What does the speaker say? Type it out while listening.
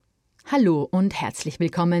Hallo und herzlich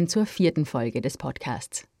willkommen zur 4. Folge des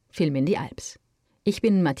Podcasts Film in die Alps. Ich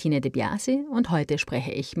bin Martine de Biasi und heute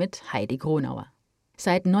spreche ich mit Heidi Gronauer.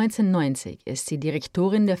 Seit 1990 ist sie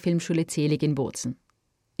Direktorin der Filmschule Zelig in Bozen,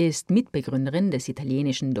 ist Mitbegründerin des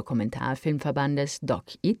italienischen Dokumentarfilmverbandes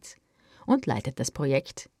DocIT und leitet das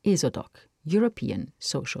Projekt ESODoc, European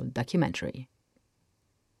Social Documentary.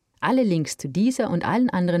 Alle Links zu dieser und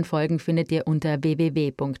allen anderen Folgen findet ihr unter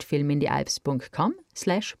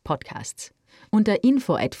www.filmindialps.com/podcasts. Unter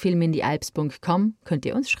info@filmindialps.com könnt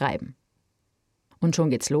ihr uns schreiben. Und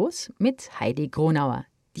schon geht's los mit Heidi Gronauer,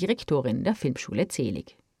 Direktorin der Filmschule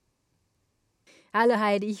Zelig. Hallo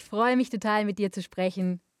Heidi, ich freue mich total, mit dir zu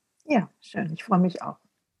sprechen. Ja, schön, ich freue mich auch.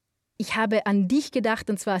 Ich habe an dich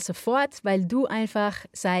gedacht und zwar sofort, weil du einfach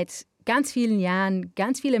seit ganz vielen Jahren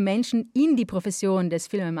ganz viele Menschen in die Profession des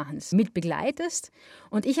Filmemachens mitbegleitest.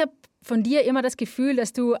 Und ich habe von dir immer das Gefühl,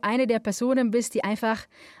 dass du eine der Personen bist, die einfach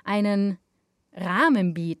einen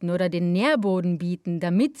Rahmen bieten oder den Nährboden bieten,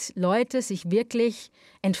 damit Leute sich wirklich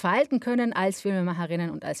entfalten können als Filmemacherinnen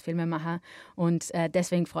und als Filmemacher. Und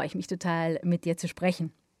deswegen freue ich mich total, mit dir zu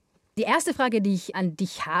sprechen. Die erste Frage, die ich an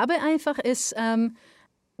dich habe, einfach ist,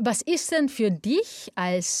 was ist denn für dich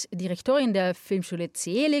als Direktorin der Filmschule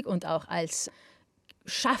Zelig und auch als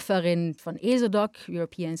Schafferin von ESODoc,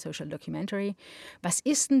 European Social Documentary, was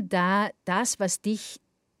ist denn da das, was dich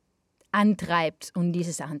antreibt, um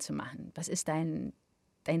diese Sachen zu machen? Was ist dein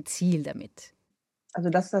Ziel damit? Also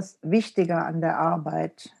das ist das Wichtige an der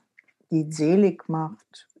Arbeit, die Zelig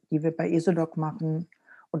macht, die wir bei ESODoc machen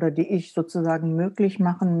oder die ich sozusagen möglich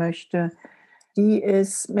machen möchte, die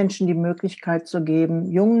ist, Menschen die Möglichkeit zu geben,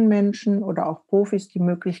 jungen Menschen oder auch Profis die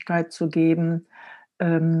Möglichkeit zu geben,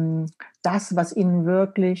 das, was ihnen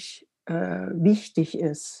wirklich wichtig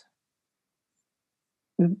ist,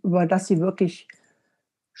 über das sie wirklich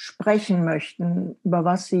sprechen möchten, über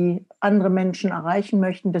was sie andere Menschen erreichen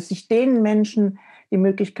möchten, dass ich den Menschen die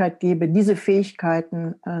Möglichkeit gebe, diese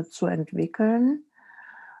Fähigkeiten zu entwickeln.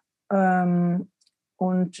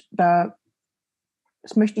 Und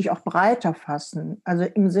das möchte ich auch breiter fassen, also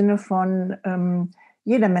im Sinne von,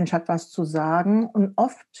 jeder Mensch hat was zu sagen und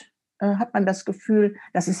oft hat man das Gefühl,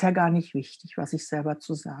 das ist ja gar nicht wichtig, was ich selber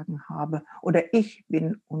zu sagen habe oder ich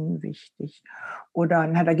bin unwichtig oder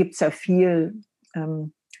da gibt es ja viel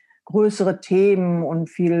größere Themen und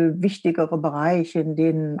viel wichtigere Bereiche, in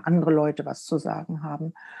denen andere Leute was zu sagen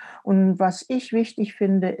haben. Und was ich wichtig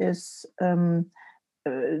finde, ist,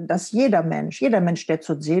 dass jeder Mensch, der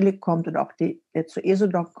zu Zelig kommt und auch der zu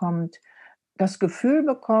ESODoc kommt, das Gefühl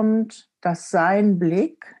bekommt, dass sein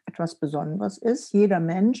Blick etwas Besonderes ist. Jeder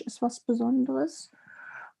Mensch ist was Besonderes.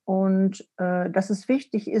 Und dass es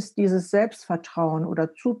wichtig ist, dieses Selbstvertrauen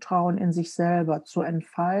oder Zutrauen in sich selber zu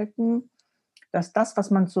entfalten, dass das, was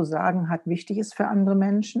man zu sagen hat, wichtig ist für andere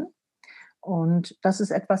Menschen und dass es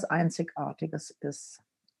etwas Einzigartiges ist.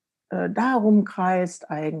 Darum kreist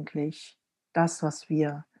eigentlich das, was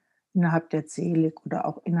wir innerhalb der Zelig oder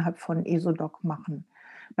auch innerhalb von ESODoc machen.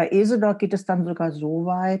 Bei ESODoc geht es dann sogar so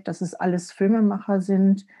weit, dass es alles Filmemacher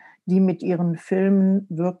sind, die mit ihren Filmen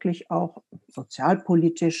wirklich auch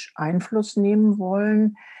sozialpolitisch Einfluss nehmen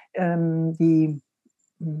wollen, die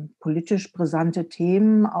politisch brisante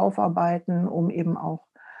Themen aufarbeiten, um eben auch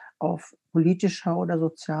auf politischer oder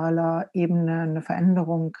sozialer Ebene eine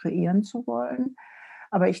Veränderung kreieren zu wollen.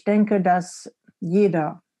 Aber ich denke, dass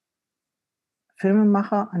jeder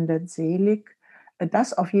Filmemacher an der Zelig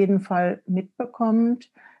das auf jeden Fall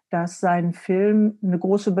mitbekommt, dass sein Film eine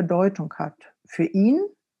große Bedeutung hat für ihn,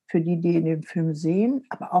 für die den Film sehen,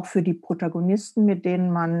 aber auch für die Protagonisten, mit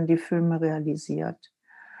denen man die Filme realisiert.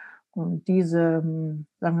 Und diese,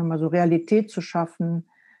 sagen wir mal so, Realität zu schaffen,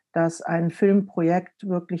 dass ein Filmprojekt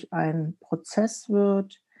wirklich ein Prozess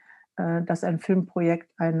wird, dass ein Filmprojekt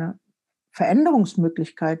eine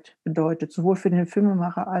Veränderungsmöglichkeit bedeutet, sowohl für den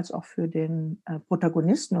Filmemacher als auch für den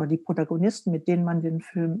Protagonisten oder die Protagonisten, mit denen man den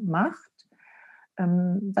Film macht.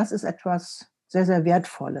 Das ist etwas sehr, sehr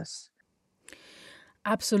Wertvolles.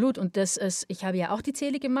 Absolut. Und ich habe ja auch die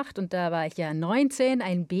Zelig gemacht und da war ich ja 19,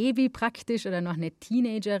 ein Baby praktisch oder noch eine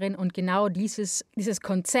Teenagerin. Und genau dieses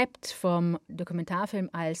Konzept vom Dokumentarfilm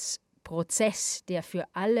als Prozess, der für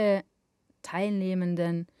alle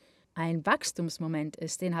Teilnehmenden ein Wachstumsmoment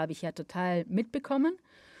ist, den habe ich ja total mitbekommen.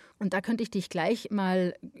 Und da könnte ich dich gleich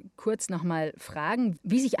mal kurz nochmal fragen,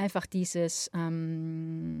 wie sich einfach dieses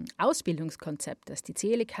Ausbildungskonzept, das die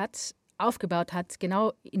Zelig hat, aufgebaut hat,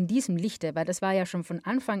 genau in diesem Lichte, weil das war ja schon von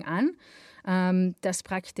Anfang an, dass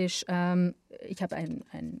praktisch, ich habe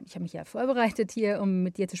mich ja vorbereitet hier, um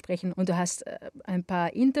mit dir zu sprechen und du hast ein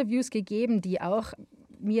paar Interviews gegeben, die auch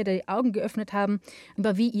mir die Augen geöffnet haben,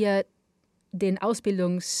 über wie ihr den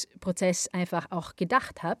Ausbildungsprozess einfach auch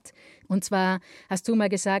gedacht habt. Und zwar hast du mal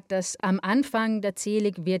gesagt, dass am Anfang der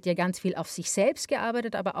Zelig wird ja ganz viel auf sich selbst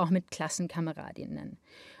gearbeitet, aber auch mit Klassenkameradinnen.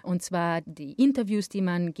 Und zwar die Interviews, die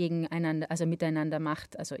man gegeneinander, also miteinander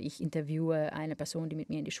macht. Also ich interviewe eine Person, die mit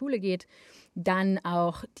mir in die Schule geht. Dann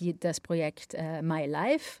auch das Projekt My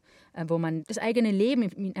Life, wo man das eigene Leben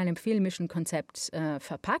in einem filmischen Konzept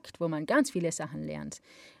verpackt, wo man ganz viele Sachen lernt.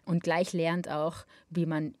 Und gleich lernt auch, wie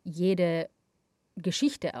man jede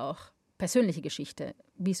Geschichte auch, persönliche Geschichte,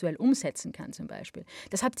 visuell umsetzen kann zum Beispiel.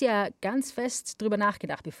 Das habt ihr ja ganz fest drüber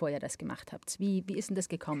nachgedacht, bevor ihr das gemacht habt. Wie ist denn das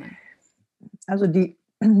gekommen? Also die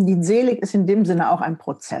Zelig ist in dem Sinne auch ein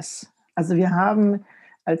Prozess. Also wir haben,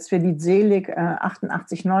 als wir die Zelig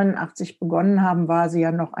 88, 89 begonnen haben, war sie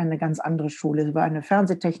ja noch eine ganz andere Schule. Sie war eine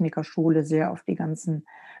Fernsehtechnikerschule, sehr auf die ganzen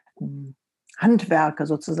Handwerke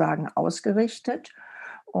sozusagen ausgerichtet.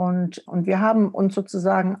 Und wir haben uns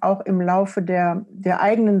sozusagen auch im Laufe der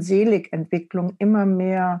eigenen Zelig-Entwicklung immer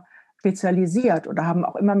mehr spezialisiert oder haben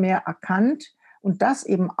auch immer mehr erkannt und das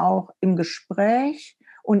eben auch im Gespräch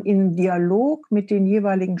und im Dialog mit den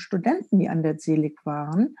jeweiligen Studenten, die an der Zelig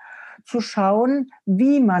waren, zu schauen,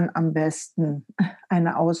 wie man am besten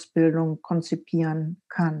eine Ausbildung konzipieren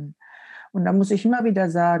kann. Und da muss ich immer wieder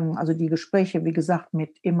sagen, also die Gespräche, wie gesagt,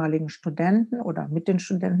 mit ehemaligen Studenten oder mit den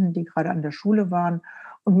Studenten, die gerade an der Schule waren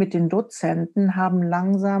und mit den Dozenten haben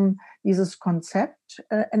langsam dieses Konzept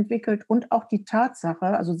entwickelt und auch die Tatsache,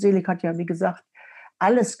 also Zelig hat ja, wie gesagt,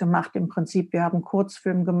 alles gemacht im Prinzip. Wir haben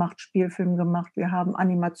Kurzfilm gemacht, Spielfilm gemacht, wir haben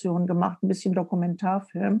Animationen gemacht, ein bisschen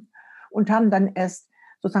Dokumentarfilm und haben dann erst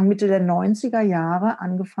sozusagen Mitte der 90er Jahre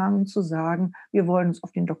angefangen zu sagen, wir wollen uns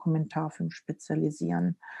auf den Dokumentarfilm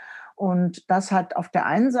spezialisieren. Und das hat auf der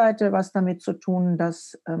einen Seite was damit zu tun,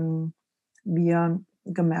 dass wir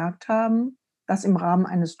gemerkt haben, dass im Rahmen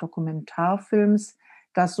eines Dokumentarfilms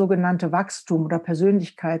das sogenannte Wachstum oder die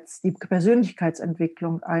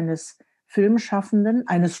Persönlichkeitsentwicklung eines Filmschaffenden,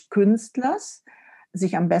 eines Künstlers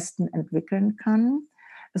sich am besten entwickeln kann.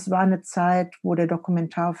 Es war eine Zeit, wo der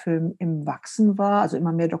Dokumentarfilm im Wachsen war, also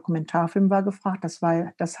immer mehr Dokumentarfilm war gefragt. Das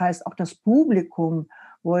heißt, auch das Publikum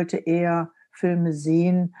wollte eher Filme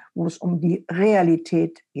sehen, wo es um die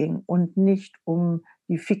Realität ging und nicht um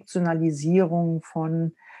die Fiktionalisierung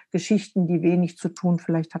von Geschichten, die wenig zu tun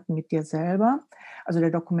vielleicht hatten mit dir selber. Also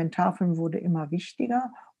der Dokumentarfilm wurde immer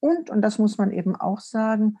wichtiger. Und das muss man eben auch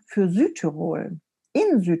sagen, für Südtirol,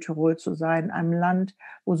 in Südtirol zu sein, einem Land,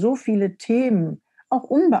 wo so viele Themen auch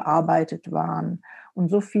unbearbeitet waren und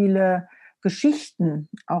so viele Geschichten,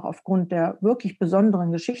 auch aufgrund der wirklich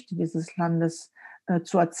besonderen Geschichte dieses Landes,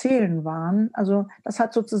 zu erzählen waren. Also das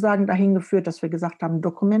hat sozusagen dahin geführt, dass wir gesagt haben,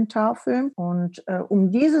 Dokumentarfilm. Und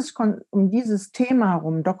um dieses Thema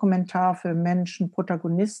herum, Dokumentarfilm, Menschen,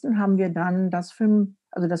 Protagonisten, haben wir dann das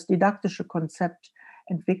didaktische Konzept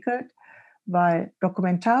entwickelt, weil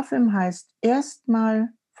Dokumentarfilm heißt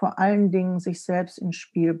erstmal vor allen Dingen sich selbst ins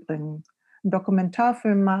Spiel bringen. Einen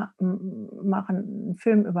Dokumentarfilm machen, einen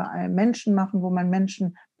Film über einen Menschen machen, wo man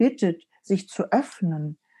Menschen bittet, sich zu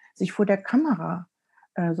öffnen, sich vor der Kamera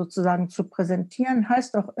sozusagen zu präsentieren,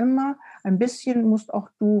 heißt auch immer, ein bisschen musst auch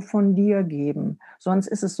du von dir geben. Sonst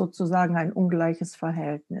ist es sozusagen ein ungleiches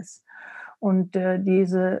Verhältnis. Und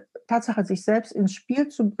diese Tatsache, sich selbst ins Spiel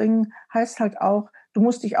zu bringen, heißt halt auch, du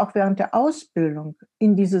musst dich auch während der Ausbildung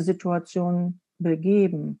in diese Situation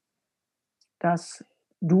begeben, dass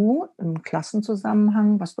du im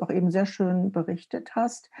Klassenzusammenhang, was du auch eben sehr schön berichtet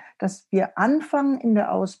hast, dass wir anfangen in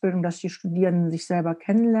der Ausbildung, dass die Studierenden sich selber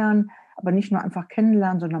kennenlernen, aber nicht nur einfach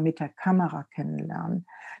kennenlernen, sondern mit der Kamera kennenlernen.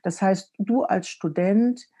 Das heißt, du als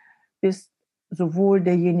Student bist sowohl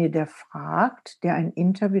derjenige, der fragt, der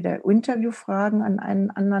Interviewfragen an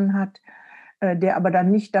einen anderen hat, der aber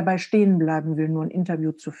dann nicht dabei stehen bleiben will, nur ein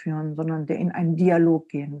Interview zu führen, sondern der in einen Dialog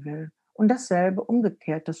gehen will. Und dasselbe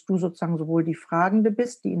umgekehrt, dass du sozusagen sowohl die Fragende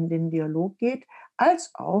bist, die in den Dialog geht,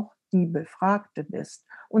 als auch die Befragte bist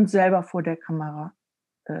und selber vor der Kamera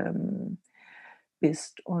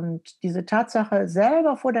bist. Und diese Tatsache,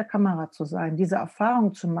 selber vor der Kamera zu sein, diese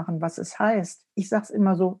Erfahrung zu machen, was es heißt, ich sage es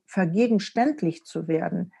immer so, vergegenständlich zu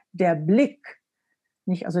werden, der Blick,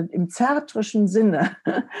 nicht, also im zärtrischen Sinne,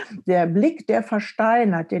 der Blick, der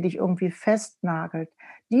versteinert, der dich irgendwie festnagelt,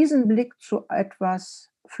 diesen Blick zu etwas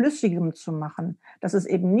Flüssigem zu machen, dass es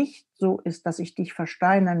eben nicht so ist, dass ich dich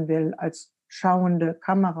versteinern will als schauende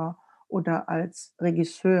Kamera oder als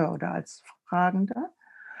Regisseur oder als Fragender,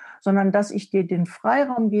 sondern dass ich dir den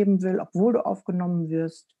Freiraum geben will, obwohl du aufgenommen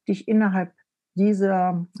wirst, dich innerhalb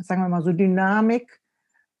dieser, sagen wir mal so, Dynamik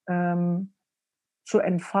zu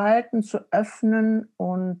entfalten, zu öffnen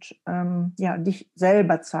und dich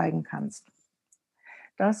selber zeigen kannst.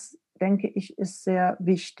 Das denke ich, ist sehr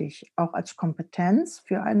wichtig, auch als Kompetenz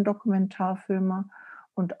für einen Dokumentarfilmer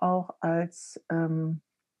und auch als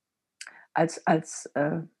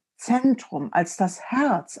Zentrum, als das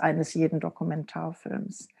Herz eines jeden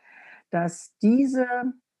Dokumentarfilms, dass diese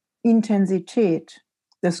Intensität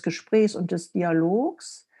des Gesprächs und des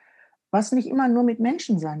Dialogs, was nicht immer nur mit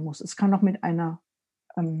Menschen sein muss, es kann auch mit einer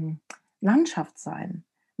Landschaft sein.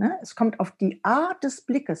 Ne? Es kommt auf die Art des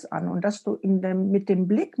Blickes an und dass du mit dem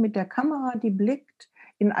Blick, mit der Kamera, die blickt,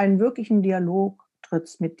 in einen wirklichen Dialog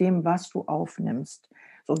trittst mit dem, was du aufnimmst.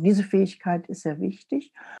 So, diese Fähigkeit ist sehr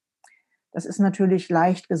wichtig. Das ist natürlich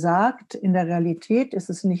leicht gesagt. In der Realität ist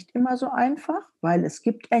es nicht immer so einfach, weil es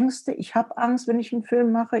gibt Ängste. Ich habe Angst, wenn ich einen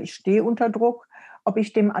Film mache. Ich stehe unter Druck, ob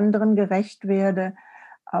ich dem anderen gerecht werde.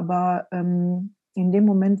 Aber in dem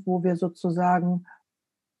Moment, wo wir sozusagen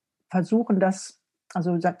versuchen, das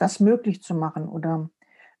möglich zu machen oder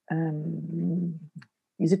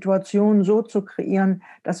die Situation so zu kreieren,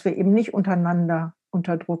 dass wir eben nicht untereinander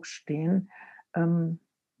unter Druck stehen,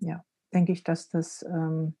 denke ich, dass das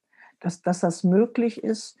möglich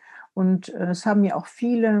ist. Und es haben ja auch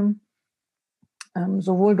viele,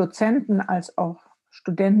 sowohl Dozenten als auch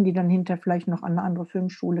Studenten, die dann hinterher vielleicht noch an eine andere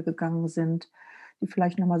Filmschule gegangen sind, die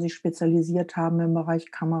vielleicht nochmal sich spezialisiert haben im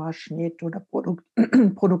Bereich Kameraschnitt oder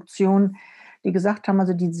Produktion, die gesagt haben,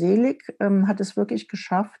 also die Zelig hat es wirklich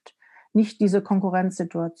geschafft, nicht diese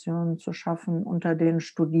Konkurrenzsituation zu schaffen unter den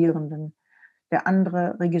Studierenden. Der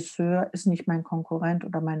andere Regisseur ist nicht mein Konkurrent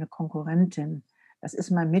oder meine Konkurrentin. Das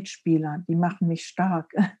ist mein Mitspieler, die machen mich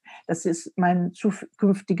stark. Das ist mein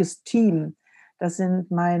zukünftiges Team. Das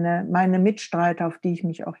sind meine Mitstreiter, auf die ich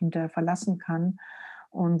mich auch hinterher verlassen kann.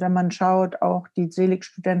 Und wenn man schaut, auch die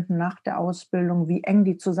Zelig-Studenten nach der Ausbildung, wie eng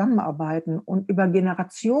die zusammenarbeiten und über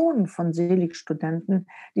Generationen von Zelig-Studenten,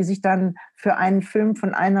 die sich dann für einen Film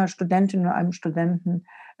von einer Studentin oder einem Studenten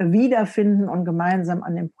wiederfinden und gemeinsam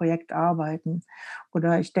an dem Projekt arbeiten.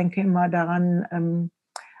 Oder ich denke immer daran,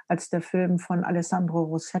 als der Film von Alessandro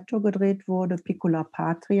Rossetto gedreht wurde, Piccola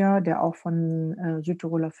Patria, der auch von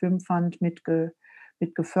Südtiroler Filmfund mit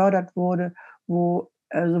gefördert wurde, wo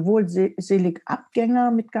sowohl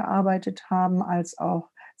Zelig-Abgänger mitgearbeitet haben, als auch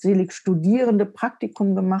Zelig-Studierende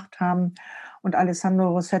Praktikum gemacht haben. Und Alessandro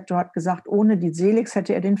Rossetto hat gesagt, ohne die Zeligs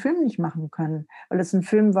hätte er den Film nicht machen können, weil es ein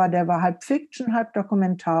Film war, der war halb Fiction, halb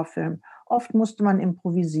Dokumentarfilm. Oft musste man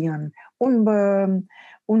improvisieren.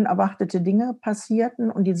 Unerwartete Dinge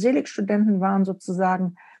passierten und die Zelig-Studenten waren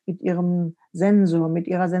sozusagen mit ihrem Sensor, mit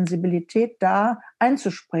ihrer Sensibilität da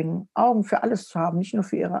einzuspringen, Augen für alles zu haben, nicht nur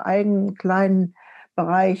für ihre eigenen kleinen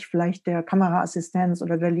Bereich, vielleicht der Kameraassistenz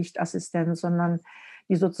oder der Lichtassistenz, sondern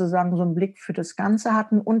die sozusagen so einen Blick für das Ganze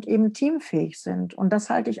hatten und eben teamfähig sind. Und das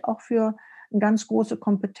halte ich auch für eine ganz große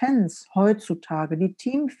Kompetenz heutzutage, die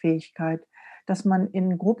Teamfähigkeit, dass man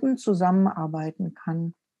in Gruppen zusammenarbeiten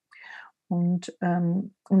kann. Und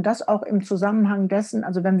das auch im Zusammenhang dessen,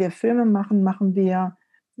 also wenn wir Filme machen wir,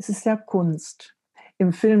 es ist ja Kunst.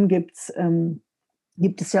 Im Film gibt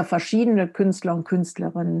es ja verschiedene Künstler und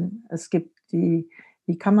Künstlerinnen. Es gibt die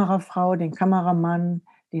Kamerafrau, den Kameramann,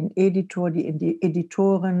 den Editor, die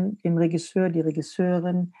Editorin, den Regisseur, die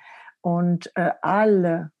Regisseurin und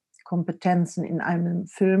alle Kompetenzen in einem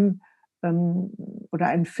Film oder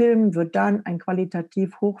ein Film wird dann ein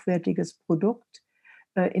qualitativ hochwertiges Produkt,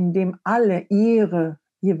 in dem alle ihre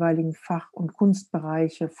jeweiligen Fach- und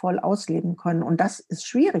Kunstbereiche voll ausleben können. Und das ist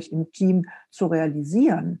schwierig im Team zu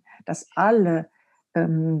realisieren, dass alle,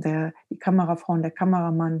 die Kamerafrau und der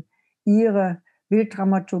Kameramann, ihre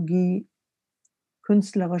Bilddramaturgie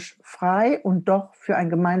künstlerisch frei und doch für ein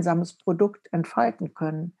gemeinsames Produkt entfalten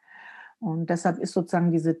können. Und deshalb ist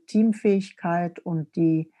sozusagen diese Teamfähigkeit und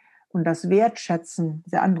das Wertschätzen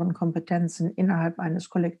der anderen Kompetenzen innerhalb eines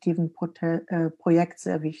kollektiven Projekts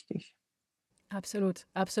sehr wichtig. Absolut,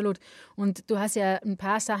 absolut. Und du hast ja ein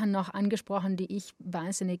paar Sachen noch angesprochen, die ich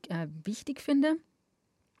wahnsinnig wichtig finde.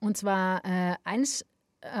 Und zwar eins,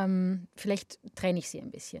 vielleicht trenne ich sie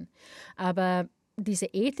ein bisschen, aber diese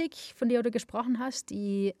Ethik, von der du gesprochen hast,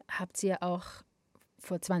 die habt ihr auch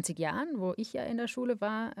vor 20 Jahren, wo ich ja in der Schule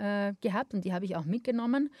war, gehabt und die habe ich auch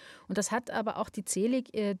mitgenommen. Und das hat aber auch die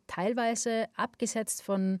Zelig teilweise abgesetzt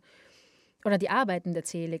von, oder die Arbeiten der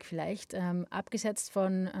Zelig vielleicht, abgesetzt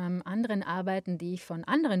von anderen Arbeiten, die ich von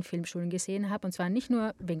anderen Filmschulen gesehen habe. Und zwar nicht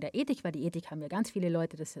nur wegen der Ethik, weil die Ethik haben ja ganz viele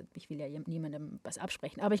Leute, ich will ja niemandem was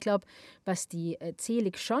absprechen. Aber ich glaube, was die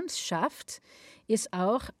Zelig schon schafft, ist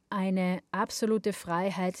auch eine absolute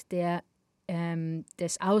Freiheit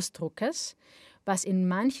des Ausdruckes, was in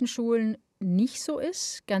manchen Schulen nicht so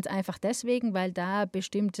ist, ganz einfach deswegen, weil da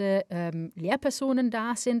bestimmte Lehrpersonen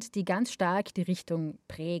da sind, die ganz stark die Richtung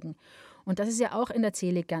prägen. Und das ist ja auch in der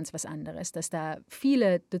Zelig ganz was anderes, dass da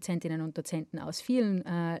viele Dozentinnen und Dozenten aus vielen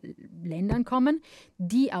Ländern kommen,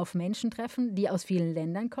 die auf Menschen treffen, die aus vielen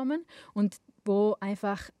Ländern kommen und wo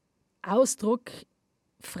einfach Ausdruck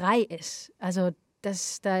frei ist. Also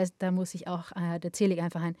da muss ich auch der Zelig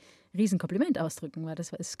einfach ein Riesenkompliment ausdrücken, weil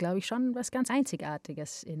das ist, glaube ich, schon was ganz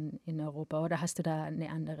Einzigartiges in Europa. Oder hast du da ein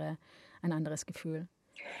anderes Gefühl?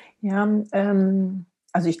 Ja,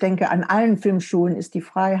 also ich denke, an allen Filmschulen ist die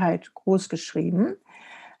Freiheit groß geschrieben.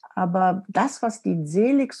 Aber das, was die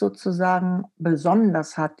Zelig sozusagen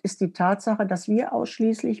besonders hat, ist die Tatsache, dass wir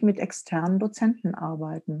ausschließlich mit externen Dozenten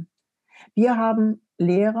arbeiten. Wir haben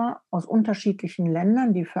Lehrer aus unterschiedlichen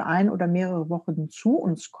Ländern, die für ein oder mehrere Wochen zu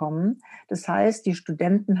uns kommen. Das heißt, die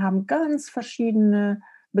Studenten haben ganz verschiedene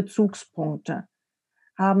Bezugspunkte,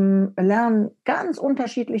 lernen ganz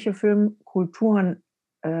unterschiedliche Filmkulturen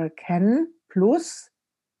kennen, plus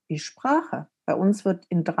die Sprache. Bei uns wird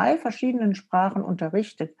in 3 verschiedenen Sprachen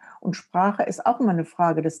unterrichtet. Und Sprache ist auch immer eine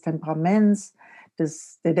Frage des Temperaments,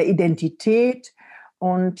 der Identität.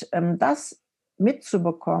 Und das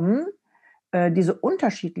mitzubekommen, diese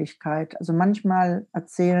Unterschiedlichkeit, also manchmal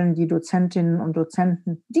erzählen die Dozentinnen und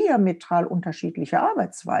Dozenten diametral unterschiedliche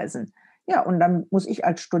Arbeitsweisen. Ja, und dann muss ich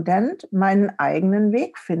als Student meinen eigenen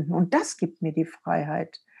Weg finden. Und das gibt mir die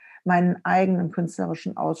Freiheit, meinen eigenen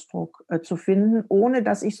künstlerischen Ausdruck zu finden, ohne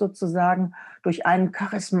dass ich sozusagen durch einen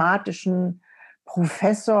charismatischen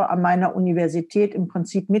Professor an meiner Universität im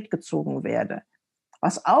Prinzip mitgezogen werde.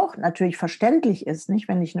 Was auch natürlich verständlich ist, nicht,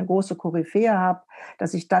 wenn ich eine große Koryphäe habe,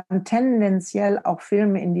 dass ich dann tendenziell auch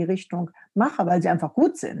Filme in die Richtung mache, weil sie einfach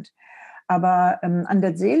gut sind. Aber an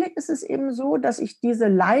der Zelig ist es eben so, dass ich diese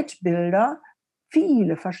Leitbilder,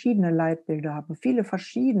 viele verschiedene Leitbilder habe, viele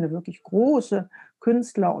verschiedene, wirklich große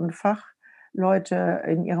Künstler und Fachleute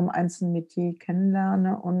in ihrem einzelnen Metier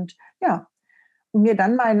kennenlerne und ja, und mir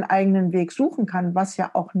dann meinen eigenen Weg suchen kann, was ja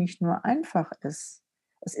auch nicht nur einfach ist.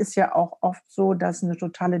 Es ist ja auch oft so, dass eine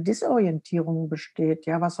totale Disorientierung besteht.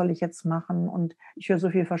 Ja, was soll ich jetzt machen? Und ich höre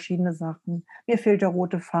so viele verschiedene Sachen. Mir fehlt der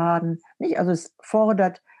rote Faden. Nicht? Also es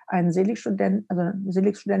fordert einen Seligstudent, also eine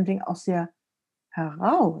Seligstudentin auch sehr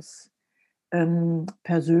heraus,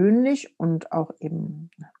 persönlich und auch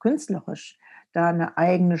eben künstlerisch da eine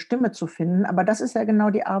eigene Stimme zu finden. Aber das ist ja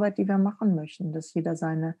genau die Arbeit, die wir machen möchten, dass jeder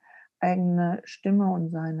seine eigene Stimme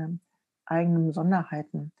und seine eigenen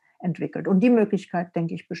Besonderheiten entwickelt. Und die Möglichkeit,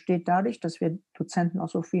 denke ich, besteht dadurch, dass wir Dozenten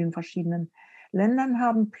aus so vielen verschiedenen Ländern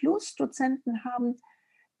haben, plus Dozenten haben,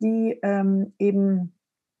 die eben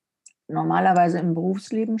normalerweise im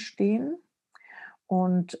Berufsleben stehen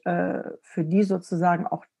und für die sozusagen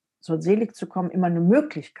auch so selig zu kommen immer eine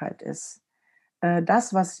Möglichkeit ist,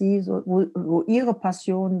 das, was sie so, wo ihre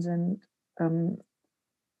Passionen sind,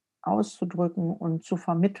 auszudrücken und zu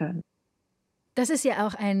vermitteln. Das ist ja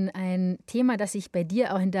auch ein Thema, das sich bei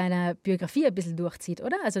dir auch in deiner Biografie ein bisschen durchzieht,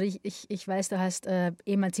 oder? Also ich weiß, du hast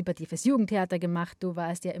emanzipatives Jugendtheater gemacht, du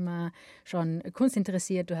warst ja immer schon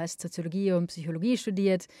kunstinteressiert, du hast Soziologie und Psychologie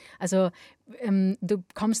studiert. Also du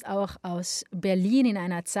kommst auch aus Berlin in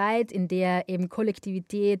einer Zeit, in der eben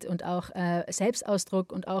Kollektivität und auch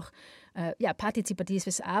Selbstausdruck und auch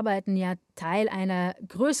partizipatives Arbeiten ja Teil einer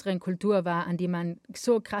größeren Kultur war, an die man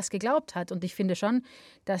so krass geglaubt hat. Und ich finde schon,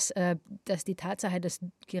 dass die Tatsache, dass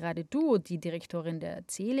gerade du die Direktorin der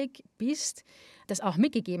Zelig bist, das auch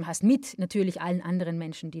mitgegeben hast, mit natürlich allen anderen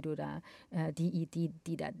Menschen, die du da, die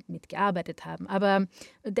da mitgearbeitet haben. Aber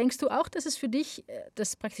denkst du auch, dass es für dich,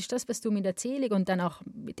 dass praktisch das, was du mit der Zelig und dann auch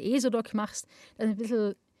mit ESODOC machst, ein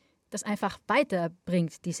bisschen das einfach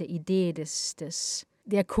weiterbringt, diese Idee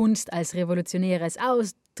der Kunst als revolutionäres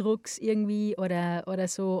Ausdrucks irgendwie oder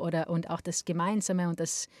so und auch das Gemeinsame und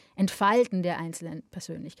das Entfalten der einzelnen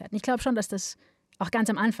Persönlichkeiten. Ich glaube schon, dass das auch ganz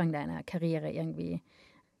am Anfang deiner Karriere irgendwie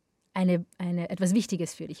etwas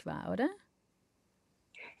Wichtiges für dich war, oder?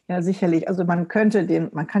 Ja, sicherlich. Also man kann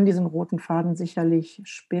diesen roten Faden sicherlich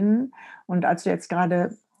spinnen. Und als du jetzt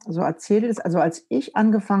gerade so erzählst, also als ich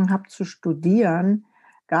angefangen habe zu studieren,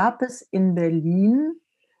 gab es in Berlin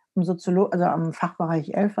also am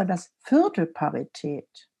Fachbereich 11 war das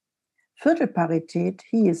Viertelparität. Viertelparität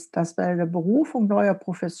hieß, dass bei der Berufung neuer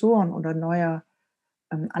Professoren oder neuer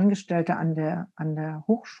Angestellter an der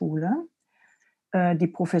Hochschule die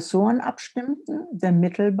Professoren abstimmten, der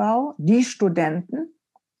Mittelbau, die Studenten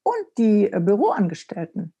und die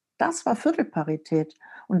Büroangestellten. Das war Viertelparität.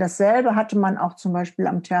 Und dasselbe hatte man auch zum Beispiel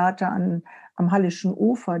am Theater am Hallischen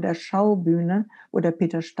Ufer, der Schaubühne, wo der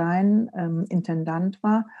Peter Stein Intendant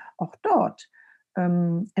war. Auch dort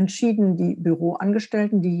entschieden die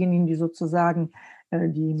Büroangestellten, diejenigen, die sozusagen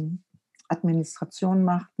die Administration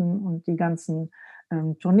machten und die ganzen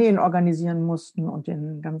Tourneen organisieren mussten und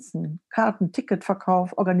den ganzen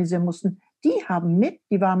Karten-Ticketverkauf organisieren mussten, die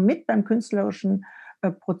waren mit beim künstlerischen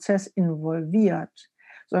Prozess involviert.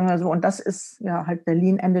 Sagen wir so, und das ist ja halt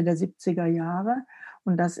Berlin Ende der 70er Jahre.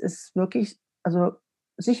 Und das ist wirklich, also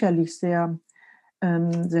sicherlich sehr,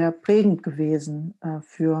 sehr prägend gewesen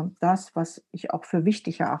für das, was ich auch für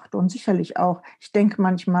wichtig erachte. Und sicherlich auch, ich denke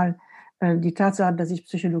manchmal, die Tatsache, dass ich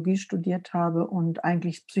Psychologie studiert habe und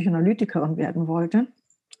eigentlich Psychoanalytikerin werden wollte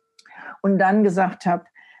und dann gesagt habe,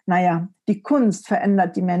 naja, die Kunst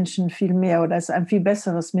verändert die Menschen viel mehr oder ist ein viel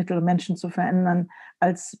besseres Mittel, Menschen zu verändern,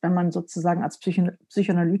 als wenn man sozusagen als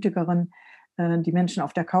Psychoanalytikerin die Menschen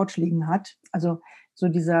auf der Couch liegen hat. Also so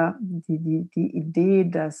die Idee,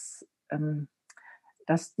 dass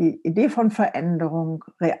die Idee von Veränderung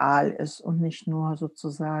real ist und nicht nur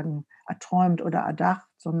sozusagen erträumt oder erdacht,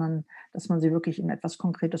 sondern dass man sie wirklich in etwas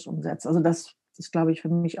Konkretes umsetzt. Also das ist, glaube ich, für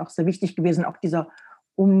mich auch sehr wichtig gewesen, auch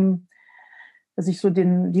dass ich so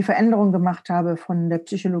die Veränderung gemacht habe von der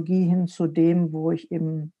Psychologie hin zu dem, wo ich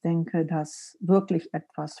eben denke, dass wirklich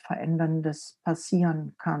etwas Veränderndes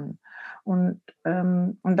passieren kann. Und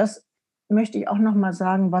das möchte ich auch noch mal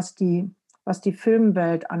sagen, was die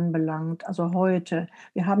Filmwelt anbelangt, also heute.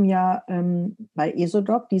 Wir haben ja bei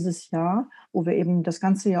ESODOC dieses Jahr, wo wir eben das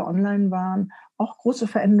ganze Jahr online waren, auch große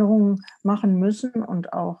Veränderungen machen müssen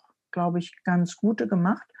und auch, glaube ich, ganz gute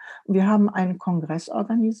gemacht. Und wir haben einen Kongress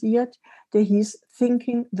organisiert, der hieß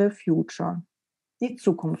Thinking the Future, die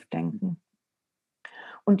Zukunft denken.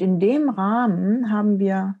 Und in dem Rahmen haben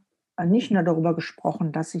wir nicht nur darüber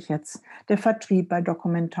gesprochen, dass sich jetzt der Vertrieb bei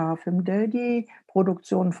Dokumentarfilm, die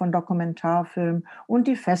Produktion von Dokumentarfilm und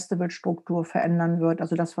die Festivalstruktur verändern wird,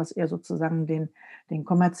 also das, was eher sozusagen den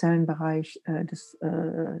kommerziellen Bereich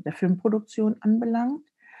der Filmproduktion anbelangt,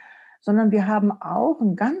 sondern wir haben auch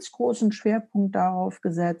einen ganz großen Schwerpunkt darauf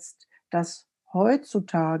gesetzt, dass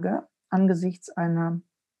heutzutage angesichts einer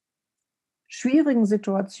schwierigen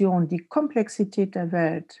Situation, die Komplexität der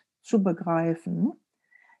Welt zu begreifen,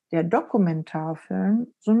 der Dokumentarfilm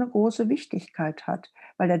so eine große Wichtigkeit hat,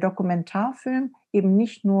 weil der Dokumentarfilm eben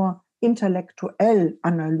nicht nur intellektuell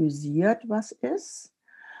analysiert, was ist,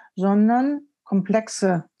 sondern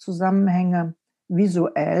komplexe Zusammenhänge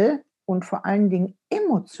visuell und vor allen Dingen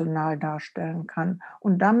emotional darstellen kann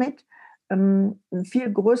und damit ein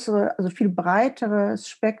viel größere, also viel breiteres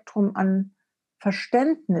Spektrum an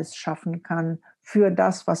Verständnis schaffen kann für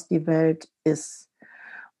das, was die Welt ist.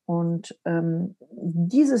 Und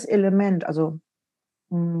dieses Element, also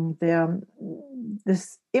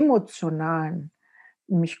des Emotionalen,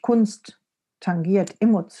 nämlich Kunst tangiert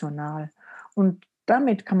emotional. Und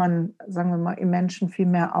damit kann man, sagen wir mal, im Menschen viel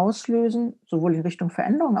mehr auslösen, sowohl in Richtung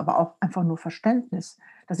Veränderung, aber auch einfach nur Verständnis,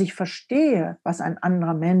 dass ich verstehe, was ein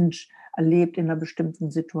anderer Mensch erlebt in einer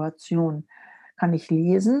bestimmten Situation. Kann ich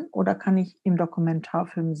lesen oder kann ich im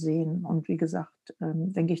Dokumentarfilm sehen? Und wie gesagt,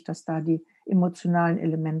 denke ich, dass da die emotionalen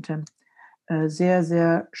Elemente sehr,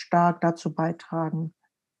 sehr stark dazu beitragen,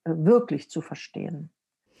 wirklich zu verstehen.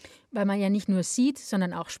 Weil man ja nicht nur sieht,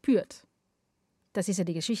 sondern auch spürt. Das ist ja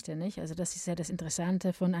die Geschichte, nicht? Also das ist ja das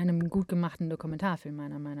Interessante von einem gut gemachten Dokumentarfilm,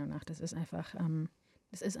 meiner Meinung nach. Das ist einfach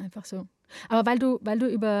so. Aber weil du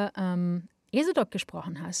über ESODOC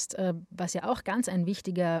gesprochen hast, was ja auch ganz ein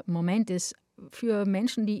wichtiger Moment ist für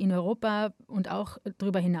Menschen, die in Europa und auch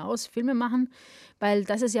darüber hinaus Filme machen, weil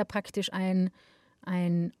das ist ja praktisch ein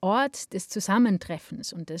Ort des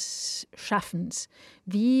Zusammentreffens und des Schaffens.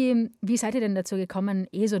 Wie seid ihr denn dazu gekommen,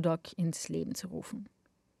 ESODOC ins Leben zu rufen?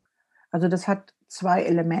 Also das hat zwei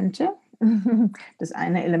Elemente. Das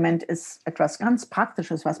eine Element ist etwas ganz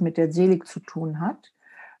Praktisches, was mit der Zelig zu tun hat.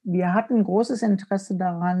 Wir hatten großes Interesse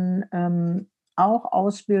daran, auch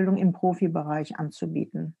Ausbildung im Profibereich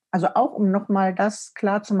anzubieten. Also auch, um nochmal das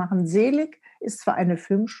klarzumachen, Zelig ist zwar eine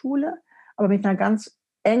Filmschule, aber mit einer ganz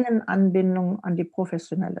engen Anbindung an die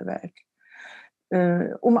professionelle Welt.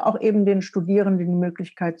 Um auch eben den Studierenden die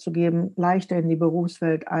Möglichkeit zu geben, leichter in die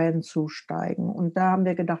Berufswelt einzusteigen. Und da haben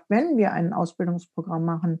wir gedacht, wenn wir ein Ausbildungsprogramm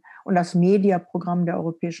machen und das Mediaprogramm der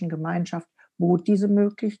Europäischen Gemeinschaft bot diese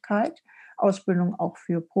Möglichkeit, Ausbildung auch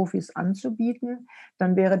für Profis anzubieten,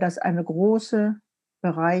 dann wäre das eine große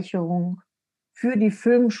Bereicherung für die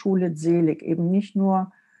Filmschule Zelig, eben nicht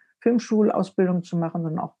nur Filmschulausbildung zu machen,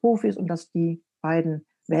 sondern auch Profis und dass die beiden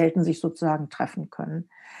Welten sich sozusagen treffen können.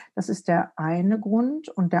 Das ist der eine Grund.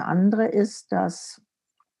 Und der andere ist, dass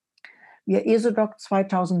wir ESODOC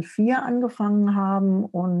 2004 angefangen haben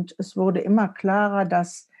und es wurde immer klarer,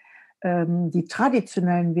 dass die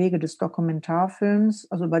traditionellen Wege des Dokumentarfilms,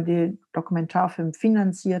 also über die Dokumentarfilm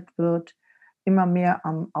finanziert wird, immer mehr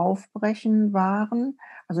am Aufbrechen waren.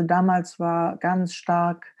 Also damals war ganz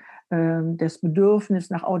stark das Bedürfnis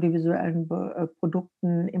nach audiovisuellen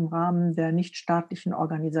Produkten im Rahmen der nichtstaatlichen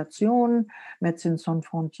Organisationen, Médecins Sans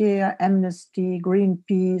Frontières, Amnesty,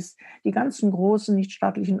 Greenpeace, die ganzen großen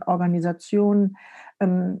nichtstaatlichen Organisationen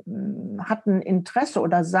hatten Interesse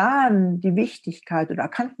oder sahen die Wichtigkeit oder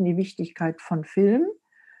erkannten die Wichtigkeit von Film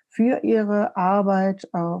für ihre Arbeit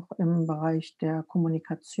auch im Bereich der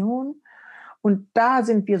Kommunikation. Und da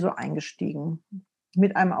sind wir so eingestiegen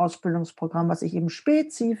mit einem Ausbildungsprogramm, was sich eben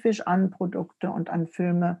spezifisch an Produkte und an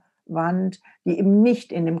Filme wand, die eben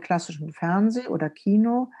nicht in dem klassischen Fernseh- oder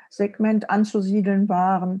Kinosegment anzusiedeln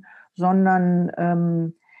waren,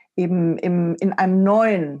 sondern eben in einem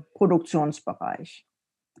neuen Produktionsbereich.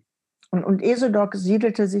 Und ESODOC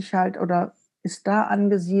siedelte sich halt oder ist da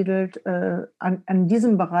angesiedelt an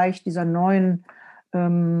diesem Bereich dieser neuen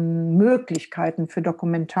Möglichkeiten für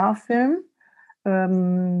Dokumentarfilm,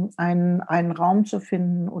 einen Raum zu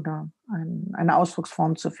finden oder eine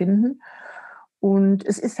Ausdrucksform zu finden. Und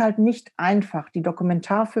es ist halt nicht einfach, die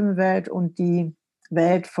Dokumentarfilmwelt und die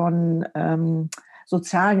Welt von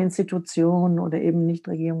sozialen Institutionen oder eben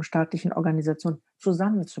nichtregierungsstaatlichen Organisationen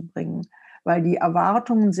zusammenzubringen, weil die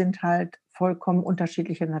Erwartungen sind halt vollkommen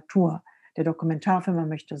unterschiedlicher Natur. Der Dokumentarfilmer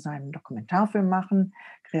möchte seinen Dokumentarfilm machen,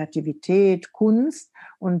 Kreativität, Kunst,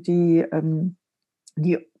 und die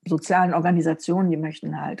sozialen Organisationen, die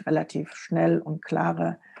möchten halt relativ schnell und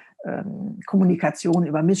klare Kommunikation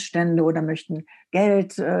über Missstände oder möchten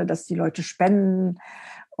Geld, dass die Leute spenden.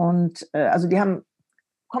 Und also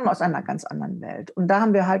kommen aus einer ganz anderen Welt. Und da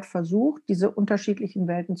haben wir halt versucht, diese unterschiedlichen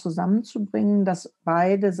Welten zusammenzubringen, dass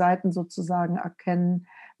beide Seiten sozusagen erkennen,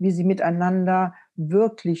 wie sie miteinander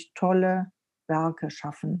wirklich tolle Werke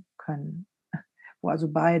schaffen können, wo also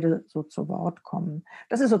beide so zu Wort kommen.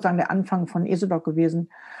 Das ist sozusagen der Anfang von ESODOC gewesen.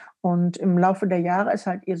 Und im Laufe der Jahre ist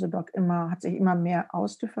halt ESODOC hat sich immer mehr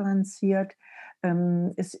ausdifferenziert,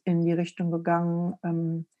 ist in die Richtung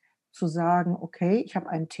gegangen, zu sagen, okay, ich habe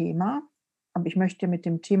ein Thema, aber ich möchte mit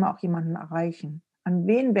dem Thema auch jemanden erreichen. An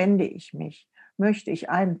wen wende ich mich? Möchte ich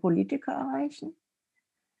einen Politiker erreichen,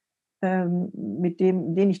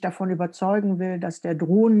 den ich davon überzeugen will, dass der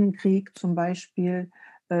Drohnenkrieg zum Beispiel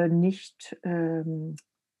nicht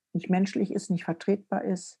menschlich ist, nicht vertretbar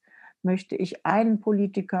ist? Möchte ich einen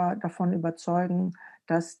Politiker davon überzeugen,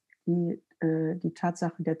 dass die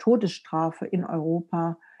Tatsache der Todesstrafe in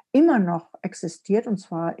Europa immer noch existiert, und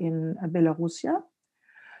zwar in Belarus?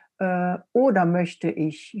 Oder möchte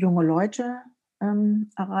ich junge Leute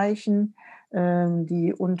erreichen,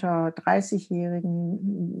 die unter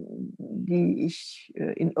 30-Jährigen, die ich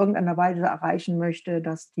in irgendeiner Weise erreichen möchte,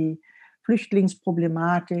 dass die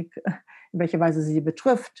Flüchtlingsproblematik, in welcher Weise sie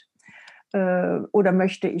betrifft, oder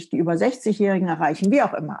möchte ich die über 60-Jährigen erreichen, wie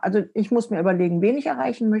auch immer. Also ich muss mir überlegen, wen ich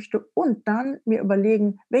erreichen möchte, und dann mir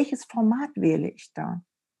überlegen, welches Format wähle ich da.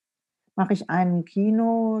 Mache ich einen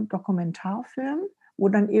Kino-Dokumentarfilm, wo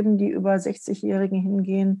dann eben die über 60-Jährigen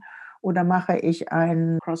hingehen, oder mache ich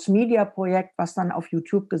ein Cross-Media-Projekt, was dann auf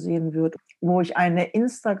YouTube gesehen wird, wo ich eine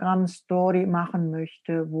Instagram-Story machen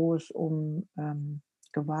möchte, wo es um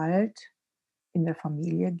Gewalt in der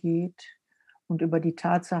Familie geht und über die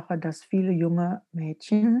Tatsache, dass viele junge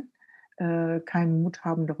Mädchen keinen Mut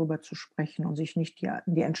haben, darüber zu sprechen und sich nicht an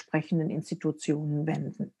die entsprechenden Institutionen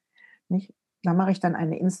wenden. Nicht? Da mache ich dann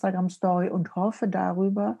eine Instagram-Story und hoffe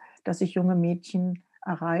darüber, dass ich junge Mädchen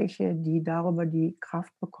erreiche, die darüber die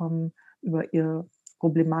Kraft bekommen, über ihre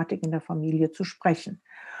Problematik in der Familie zu sprechen.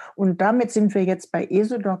 Und damit sind wir jetzt bei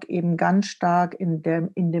ESODOC eben ganz stark in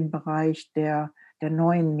dem Bereich der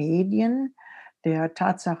neuen Medien, der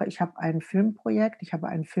Tatsache, ich habe ein Filmprojekt, ich habe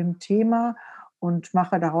ein Filmthema und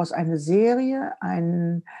mache daraus eine Serie,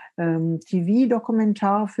 einen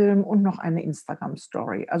TV-Dokumentarfilm und noch eine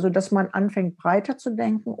Instagram-Story. Also, dass man anfängt, breiter zu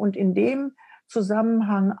denken und in dem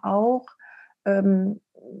Zusammenhang auch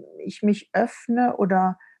ich mich öffne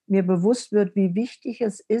oder mir bewusst wird, wie wichtig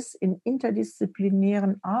es ist, in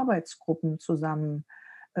interdisziplinären Arbeitsgruppen zusammen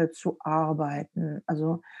zu arbeiten.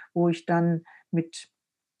 Also, wo ich dann mit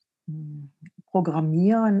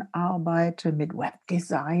Programmieren arbeite, mit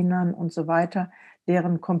Webdesignern und so weiter,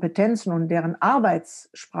 deren Kompetenzen und deren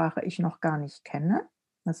Arbeitssprache ich noch gar nicht kenne.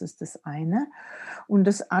 Das ist das eine. Und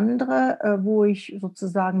das andere, wo ich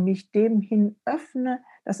sozusagen mich dem hin öffne,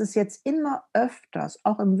 dass es jetzt immer öfters,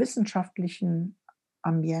 auch im wissenschaftlichen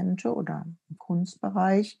Ambiente oder im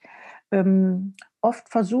Kunstbereich, oft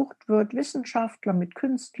versucht wird, Wissenschaftler mit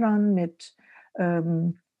Künstlern, mit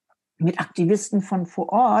Aktivisten von vor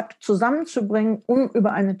Ort zusammenzubringen, um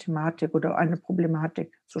über eine Thematik oder eine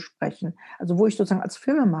Problematik zu sprechen. Also wo ich sozusagen als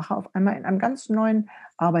Filmemacher auf einmal in einem ganz neuen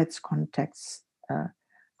Arbeitskontext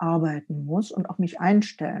arbeiten muss und auch mich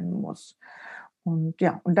einstellen muss. Und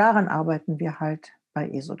ja, und daran arbeiten wir halt bei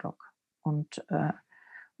ESODoc. Und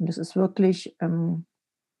es ist wirklich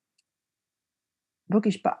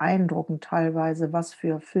beeindruckend teilweise, was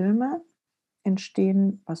für Filme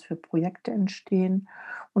entstehen, was für Projekte entstehen.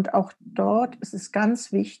 Und auch dort ist es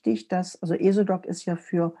ganz wichtig, also ESODoc ist ja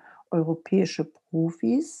für europäische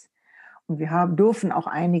Profis und dürfen auch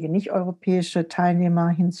einige nicht-europäische Teilnehmer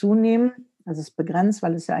hinzunehmen. Das ist begrenzt,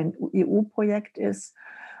 weil es ja ein EU-Projekt ist.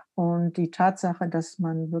 Und die Tatsache, dass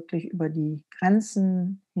man wirklich über die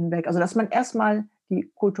Grenzen hinweg, also dass man erstmal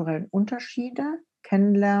die kulturellen Unterschiede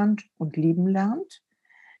kennenlernt und lieben lernt.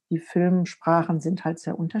 Die Filmsprachen sind halt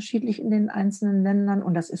sehr unterschiedlich in den einzelnen Ländern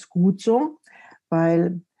und das ist gut so,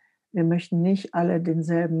 weil wir möchten nicht alle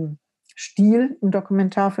denselben Stil im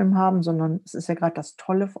Dokumentarfilm haben, sondern es ist ja gerade das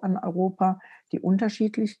Tolle an Europa, die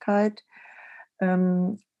Unterschiedlichkeit,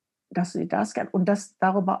 dass sie das und dass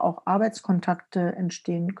darüber auch Arbeitskontakte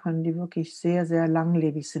entstehen können, die wirklich sehr, sehr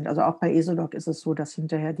langlebig sind. Also auch bei ESODoc ist es so, dass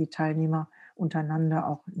hinterher die Teilnehmer untereinander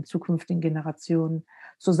auch in zukünftigen Generationen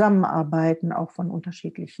zusammenarbeiten, auch von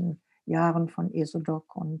unterschiedlichen Jahren von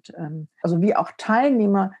ESODoc und also wie auch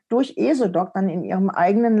Teilnehmer durch ESODoc dann in ihrem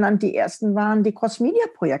eigenen Land die ersten waren, die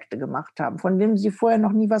Cross-Media-Projekte gemacht haben, von denen sie vorher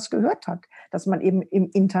noch nie was gehört hat, dass man eben im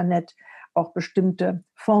Internet auch bestimmte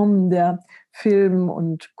Formen der Film-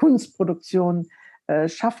 und Kunstproduktion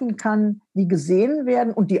schaffen kann, die gesehen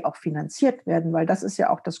werden und die auch finanziert werden, weil das ist ja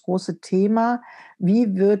auch das große Thema,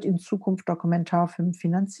 wie wird in Zukunft Dokumentarfilm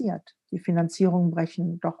finanziert? Die Finanzierungen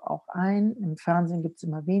brechen doch auch ein, im Fernsehen gibt es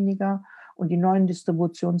immer weniger und die neuen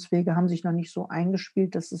Distributionswege haben sich noch nicht so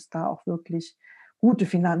eingespielt, dass es da auch wirklich gute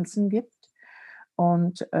Finanzen gibt.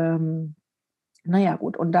 Und naja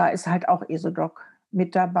gut, und da ist halt auch ESODoc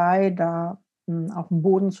mit dabei, da auch einen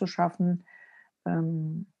Boden zu schaffen,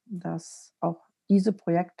 dass auch diese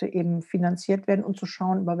Projekte eben finanziert werden und zu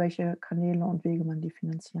schauen, über welche Kanäle und Wege man die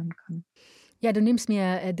finanzieren kann. Ja, du nimmst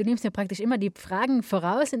mir praktisch immer die Fragen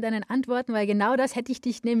voraus in deinen Antworten, weil genau das hätte ich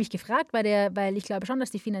dich nämlich gefragt, weil ich glaube schon,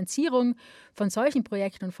 dass die Finanzierung von solchen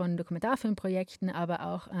Projekten und von Dokumentarfilmprojekten, aber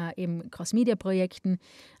auch eben Cross-Media-Projekten,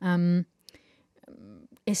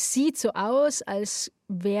 es sieht so aus, als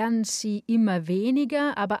wären sie immer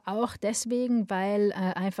weniger, aber auch deswegen, weil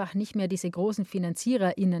einfach nicht mehr diese großen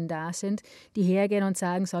FinanziererInnen da sind, die hergehen und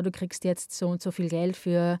sagen, so, du kriegst jetzt so und so viel Geld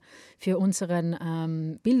für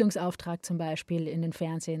unseren Bildungsauftrag zum Beispiel in den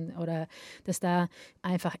Fernsehen, oder dass da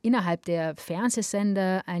einfach innerhalb der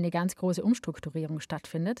Fernsehsender eine ganz große Umstrukturierung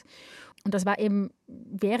stattfindet. Und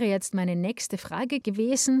wäre jetzt meine nächste Frage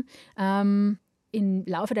gewesen. Im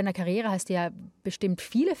Laufe deiner Karriere hast du ja bestimmt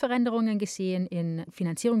viele Veränderungen gesehen in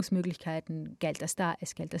Finanzierungsmöglichkeiten, Geld, das da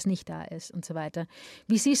ist, Geld, das nicht da ist und so weiter.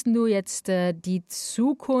 Wie siehst du jetzt die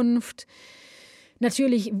Zukunft?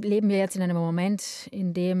 Natürlich leben wir jetzt in einem Moment,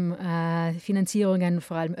 in dem Finanzierungen,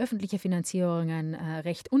 vor allem öffentliche Finanzierungen,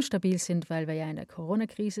 recht unstabil sind, weil wir ja in der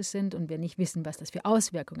Corona-Krise sind und wir nicht wissen, was das für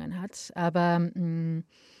Auswirkungen hat. Aber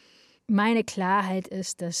meine Klarheit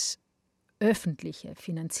ist, dass öffentliche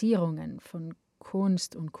Finanzierungen von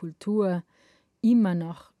Kunst und Kultur immer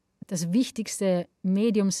noch das wichtigste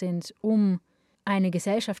Medium sind, um eine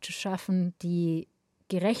Gesellschaft zu schaffen, die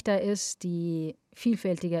gerechter ist, die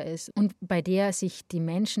vielfältiger ist und bei der sich die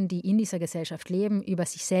Menschen, die in dieser Gesellschaft leben, über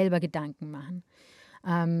sich selber Gedanken machen.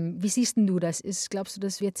 Wie siehst denn du das? Glaubst du,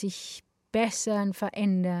 das wird sich bessern,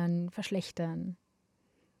 verändern, verschlechtern?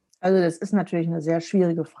 Also das ist natürlich eine sehr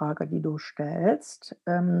schwierige Frage, die du stellst.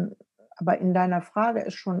 Aber in deiner Frage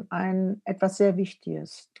ist schon etwas sehr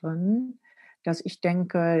Wichtiges drin, dass ich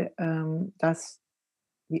denke, dass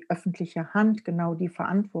die öffentliche Hand genau die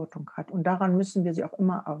Verantwortung hat. Und daran müssen wir sie auch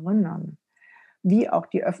immer erinnern, wie auch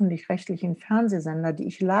die öffentlich-rechtlichen Fernsehsender, die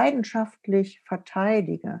ich leidenschaftlich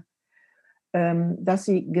verteidige, dass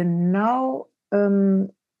sie genau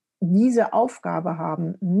diese Aufgabe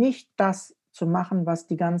haben, nicht das zu machen, was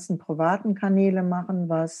die ganzen privaten Kanäle machen,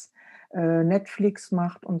 was Netflix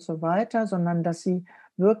macht und so weiter, sondern dass sie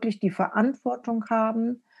wirklich die Verantwortung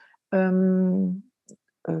haben,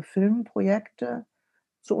 Filmprojekte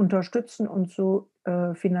zu unterstützen und zu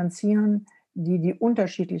finanzieren, die die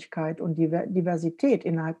Unterschiedlichkeit und die Diversität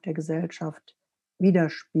innerhalb der Gesellschaft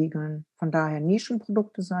widerspiegeln. Von daher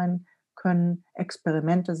Nischenprodukte sein können,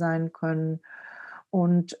 Experimente sein können.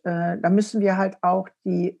 Und da müssen wir halt auch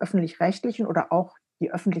die öffentlich-rechtlichen oder auch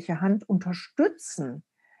die öffentliche Hand unterstützen,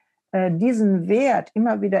 diesen Wert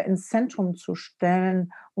immer wieder ins Zentrum zu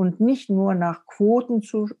stellen und nicht nur nach Quoten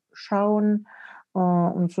zu schauen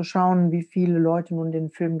und zu schauen, wie viele Leute nun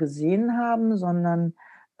den Film gesehen haben, sondern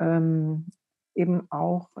eben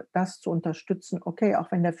auch das zu unterstützen, okay, auch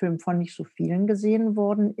wenn der Film von nicht so vielen gesehen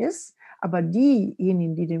worden ist, Aber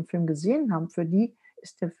diejenigen, die den Film gesehen haben, für die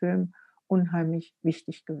ist der Film unheimlich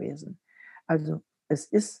wichtig gewesen. Also es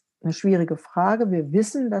ist eine schwierige Frage. Wir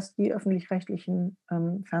wissen, dass die öffentlich-rechtlichen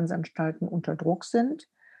Fernsehanstalten unter Druck sind.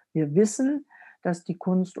 Wir wissen, dass die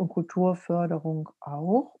Kunst- und Kulturförderung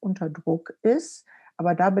auch unter Druck ist.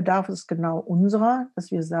 Aber da bedarf es genau unserer,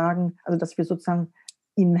 dass wir sagen, also dass wir sozusagen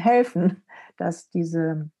ihnen helfen, dass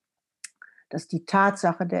die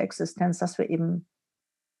Tatsache der Existenz, dass wir eben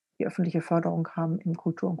die öffentliche Förderung haben im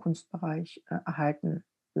Kultur- und Kunstbereich erhalten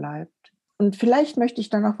bleibt. Und vielleicht möchte ich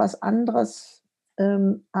da noch was anderes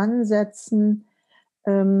ansetzen,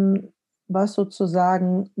 was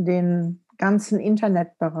sozusagen den ganzen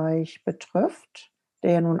Internetbereich betrifft,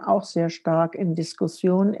 der ja nun auch sehr stark in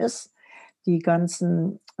Diskussion ist. Die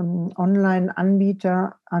ganzen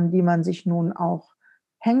Online-Anbieter, an die man sich nun auch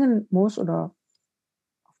hängen muss oder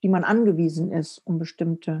auf die man angewiesen ist, um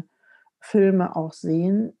bestimmte Filme auch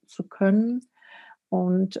sehen zu können.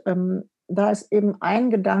 Und da ist eben ein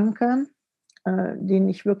Gedanke, den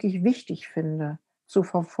ich wirklich wichtig finde, zu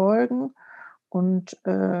verfolgen und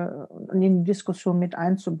in die Diskussion mit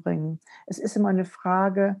einzubringen. Es ist immer eine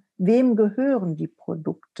Frage, wem gehören die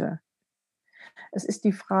Produkte? Es ist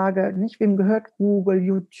die Frage, nicht, wem gehört Google,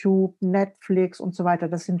 YouTube, Netflix und so weiter.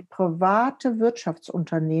 Das sind private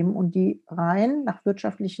Wirtschaftsunternehmen und die rein nach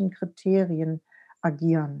wirtschaftlichen Kriterien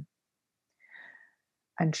agieren.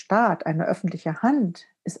 Ein Staat, eine öffentliche Hand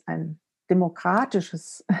ist ein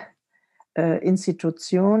demokratisches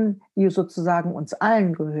Institution, die sozusagen uns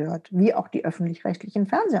allen gehört, wie auch die öffentlich-rechtlichen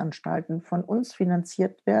Fernsehanstalten von uns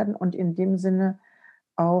finanziert werden und in dem Sinne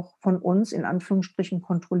auch von uns in Anführungsstrichen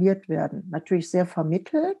kontrolliert werden. Natürlich sehr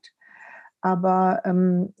vermittelt, aber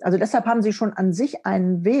also deshalb haben sie schon an sich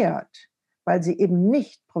einen Wert, weil sie eben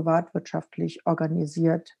nicht privatwirtschaftlich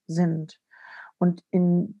organisiert sind. Und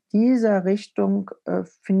in dieser Richtung,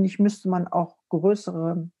 finde ich, müsste man auch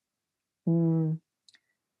größere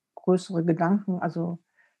Gedanken, also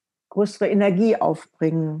größere Energie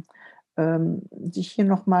aufbringen, sich hier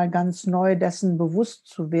nochmal ganz neu dessen bewusst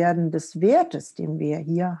zu werden, des Wertes, den wir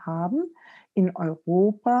hier haben in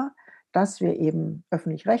Europa, dass wir eben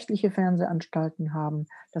öffentlich-rechtliche Fernsehanstalten haben,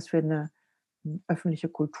 dass wir eine öffentliche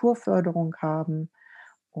Kulturförderung haben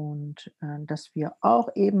und dass wir auch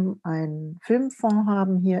eben einen Filmfonds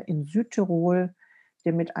haben hier in Südtirol,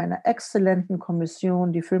 der mit einer exzellenten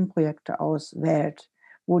Kommission die Filmprojekte auswählt,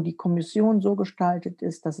 wo die Kommission so gestaltet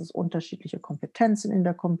ist, dass es unterschiedliche Kompetenzen in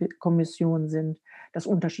der Kommission sind, dass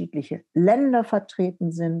unterschiedliche Länder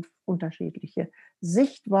vertreten sind, unterschiedliche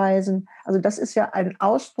Sichtweisen. Also das ist ja ein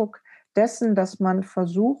Ausdruck dessen, dass man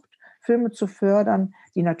versucht, Filme zu fördern,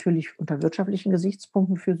 die natürlich unter wirtschaftlichen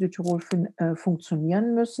Gesichtspunkten für Südtirol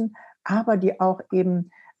funktionieren müssen, aber die auch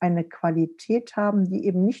eben eine Qualität haben, die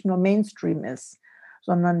eben nicht nur Mainstream ist,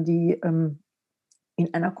 sondern die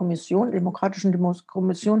in einer Kommission, demokratischen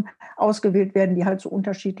Kommission ausgewählt werden, die halt so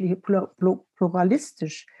unterschiedliche,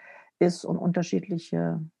 pluralistisch ist und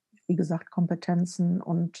unterschiedliche, wie gesagt, Kompetenzen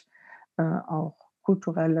und auch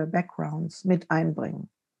kulturelle Backgrounds mit einbringen.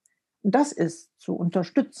 Und das ist zu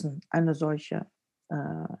unterstützen, eine solche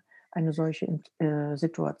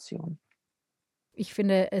Situation. Ich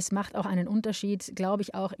finde, es macht auch einen Unterschied, glaube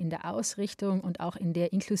ich, auch in der Ausrichtung und auch in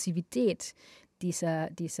der Inklusivität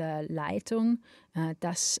dieser Leitung,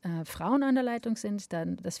 dass Frauen an der Leitung sind,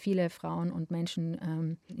 dass viele Frauen und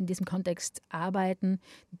Menschen in diesem Kontext arbeiten,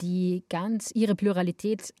 die ganz ihre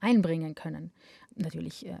Pluralität einbringen können.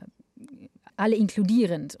 Natürlich alle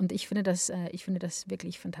inkludierend. Und ich finde das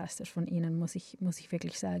wirklich fantastisch von Ihnen, muss ich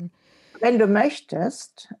wirklich sagen. Wenn du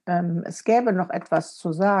möchtest, es gäbe noch etwas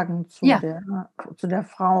zu sagen zu der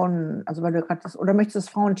Frauen, also weil du gerade oder möchtest du das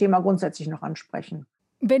Frauenthema grundsätzlich noch ansprechen?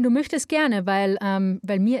 Wenn du möchtest, gerne, weil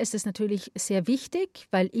mir ist es natürlich sehr wichtig,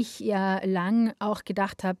 weil ich ja lang auch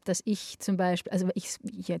gedacht habe, dass ich zum Beispiel, also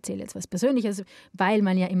ich erzähle jetzt was Persönliches, weil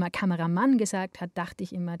man ja immer Kameramann gesagt hat, dachte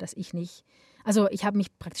ich immer, dass ich nicht, also ich habe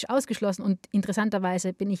mich praktisch ausgeschlossen und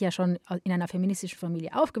interessanterweise bin ich ja schon in einer feministischen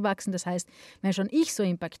Familie aufgewachsen. Das heißt, wenn schon ich so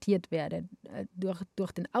impactiert werde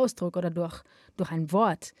durch den Ausdruck oder durch ein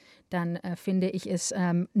Wort, dann finde ich es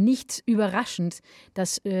nicht überraschend,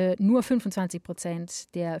 dass nur 25%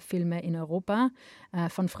 der Filme in Europa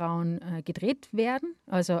von Frauen gedreht werden,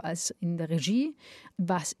 also als in der Regie,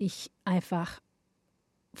 was ich einfach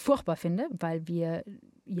furchtbar finde, weil wir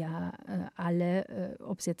ja alle,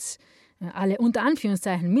 ob es jetzt alle unter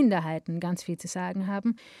Anführungszeichen Minderheiten ganz viel zu sagen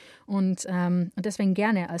haben und deswegen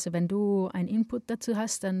gerne, also wenn du einen Input dazu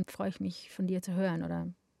hast, dann freue ich mich von dir zu hören, oder?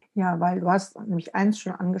 Ja, weil du hast nämlich eins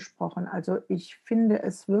schon angesprochen. Also ich finde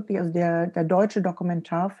es wirklich, also der Deutsche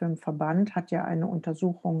Dokumentarfilmverband hat ja eine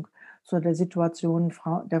Untersuchung zu der Situation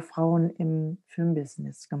der Frauen im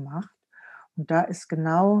Filmbusiness gemacht. Und da ist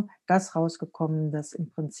genau das rausgekommen, dass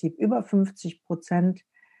im Prinzip über 50%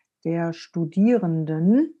 der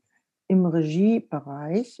Studierenden im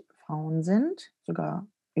Regiebereich Frauen sind, sogar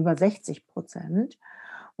über 60%.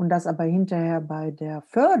 Und dass aber hinterher bei der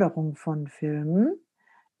Förderung von Filmen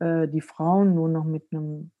die Frauen nur noch mit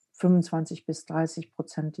einem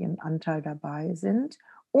 25-30%igen Anteil dabei sind.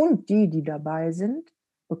 Und die dabei sind,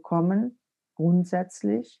 bekommen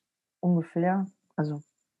grundsätzlich ungefähr, also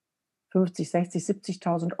 50, 60,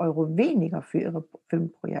 70.000 Euro weniger für ihre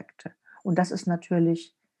Filmprojekte. Und das ist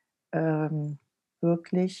natürlich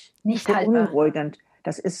wirklich Nicht haltbar. beunruhigend.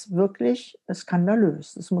 Das ist wirklich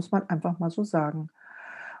skandalös. Das muss man einfach mal so sagen.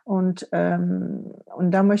 Und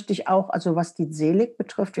da möchte ich auch, also was die Zelig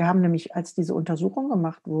betrifft, wir haben nämlich, als diese Untersuchung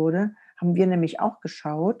gemacht wurde, haben wir nämlich auch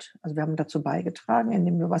geschaut, also wir haben dazu beigetragen,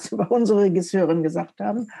 indem wir was über unsere Regisseurin gesagt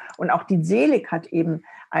haben. Und auch die Zelig hat eben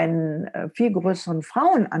einen viel größeren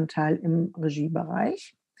Frauenanteil im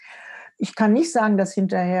Regiebereich. Ich kann nicht sagen, dass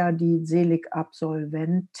hinterher die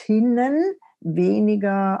Zelig-Absolventinnen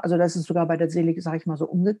weniger, also das ist sogar bei der Zelig, sage ich mal so,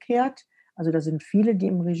 umgekehrt. Also da sind viele, die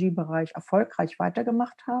im Regiebereich erfolgreich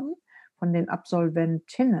weitergemacht haben, von den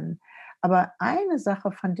Absolventinnen. Aber eine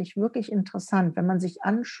Sache fand ich wirklich interessant, wenn man sich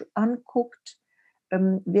anguckt,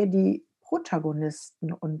 wer die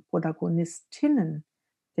Protagonisten und Protagonistinnen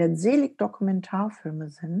der Zelig-Dokumentarfilme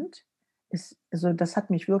sind, also das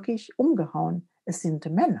hat mich wirklich umgehauen. Es sind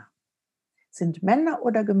Männer. Es sind Männer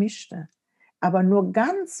oder gemischte. Aber nur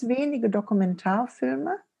ganz wenige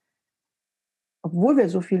Dokumentarfilme, obwohl wir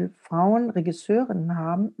so viele Frauen-Regisseurinnen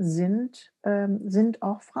haben, sind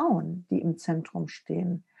auch Frauen, die im Zentrum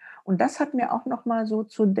stehen. Und das hat mir auch noch mal so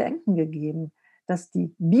zu denken gegeben, dass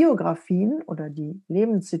die Biografien oder die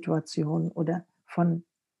Lebenssituationen oder von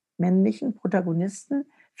männlichen Protagonisten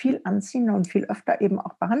viel anziehender und viel öfter eben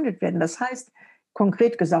auch behandelt werden. Das heißt,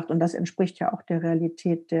 konkret gesagt, und das entspricht ja auch der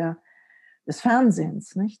Realität des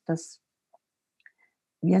Fernsehens, nicht? Dass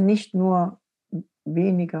wir nicht nur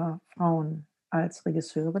weniger Frauen als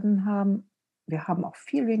Regisseurinnen haben, wir haben auch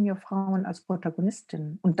viel weniger Frauen als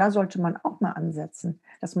Protagonistinnen. Und da sollte man auch mal ansetzen,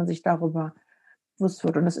 dass man sich darüber bewusst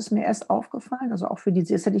wird. Und das ist mir erst aufgefallen, also auch für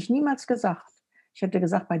das hätte ich niemals gesagt. Ich hätte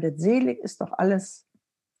gesagt, bei der Zelig ist doch alles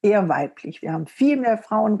eher weiblich. Wir haben viel mehr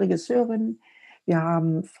Frauenregisseurinnen, wir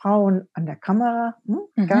haben Frauen an der Kamera,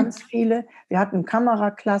 ganz viele. Wir hatten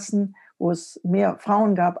Kameraklassen, wo es mehr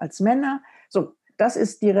Frauen gab als Männer. So, das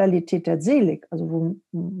ist die Realität der Zelig, also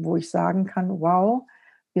wo ich sagen kann, wow,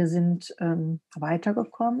 wir sind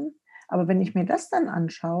weitergekommen. Aber wenn ich mir das dann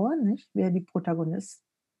anschaue, nicht, wer die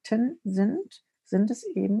Protagonisten sind es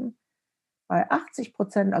eben bei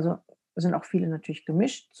 80%, also sind auch viele natürlich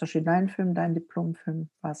gemischt. Zum Beispiel dein Film, dein Diplomfilm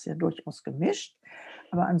war es ja durchaus gemischt.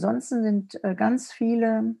 Aber ansonsten sind ganz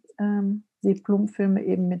viele Diplomfilme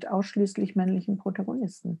eben mit ausschließlich männlichen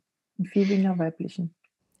Protagonisten und viel weniger weiblichen.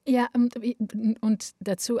 Ja, und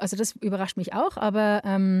dazu, also das überrascht mich auch,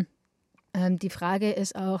 aber die Frage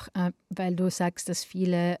ist auch, weil du sagst, dass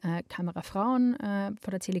viele Kamerafrauen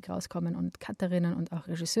vor der Zelig rauskommen und Cutterinnen und auch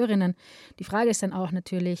Regisseurinnen. Die Frage ist dann auch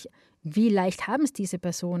natürlich, wie leicht haben es diese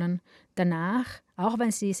Personen danach, auch wenn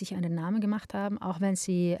sie sich einen Namen gemacht haben, auch wenn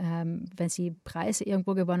sie Preise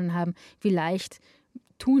irgendwo gewonnen haben, wie leicht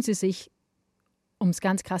tun sie sich, um es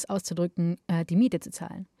ganz krass auszudrücken, die Miete zu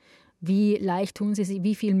zahlen? Wie leicht tun sie sich,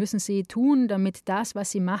 wie viel müssen sie tun, damit das, was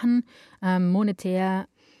sie machen, monetär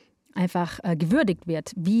einfach gewürdigt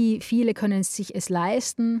wird? Wie viele können sich es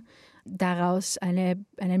leisten, daraus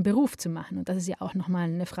einen Beruf zu machen? Und das ist ja auch nochmal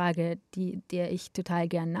eine Frage, der ich total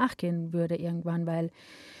gern nachgehen würde irgendwann, weil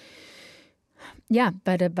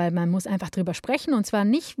man muss einfach drüber sprechen, und zwar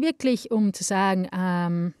nicht wirklich, um zu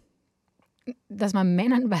sagen, dass man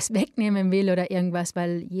Männern was wegnehmen will oder irgendwas,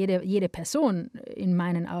 weil jede Person in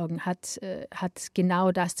meinen Augen hat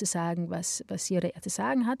genau das zu sagen, was sie oder er zu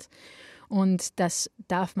sagen hat. Und das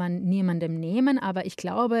darf man niemandem nehmen. Aber ich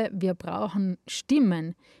glaube, wir brauchen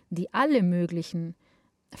Stimmen, die alle möglichen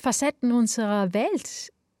Facetten unserer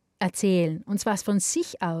Welt erzählen. Und zwar von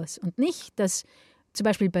sich aus. Und nicht, dass zum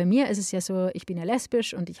Beispiel bei mir ist es ja so, ich bin ja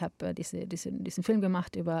lesbisch und ich habe diesen Film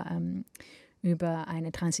gemacht über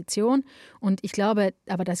eine Transition. Und ich glaube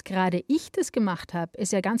aber, dass gerade ich das gemacht habe,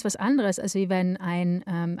 ist ja ganz was anderes, als wie wenn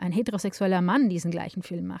ein heterosexueller Mann diesen gleichen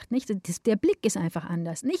Film macht. Nicht? Der Blick ist einfach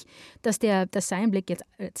anders. Nicht, dass sein Blick jetzt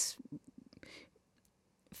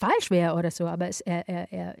falsch wäre oder so, aber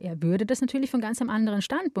er würde das natürlich von ganz einem anderen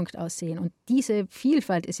Standpunkt aus sehen. Und diese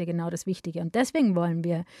Vielfalt ist ja genau das Wichtige. Und deswegen wollen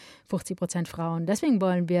wir 50% Frauen, deswegen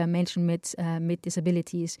wollen wir Menschen mit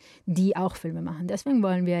Disabilities, die auch Filme machen. Deswegen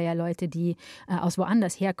wollen wir ja Leute, die aus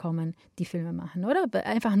woanders herkommen, die Filme machen, oder?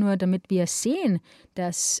 Einfach nur, damit wir sehen,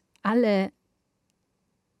 dass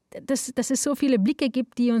es so viele Blicke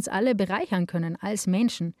gibt, die uns alle bereichern können als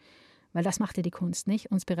Menschen. Weil das macht ja die Kunst,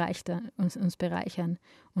 nicht? Uns bereichern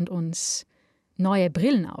und uns neue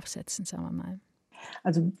Brillen aufsetzen, sagen wir mal.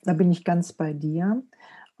 Also da bin ich ganz bei dir.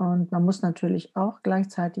 Und man muss natürlich auch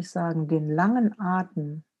gleichzeitig sagen, den langen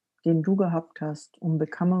Atem, den du gehabt hast, um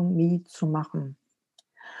Becoming Me zu machen.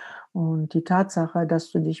 Und die Tatsache,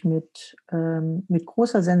 dass du dich mit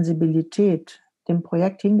großer Sensibilität dem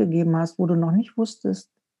Projekt hingegeben hast, wo du noch nicht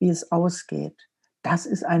wusstest, wie es ausgeht, das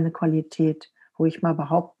ist eine Qualität, wo ich mal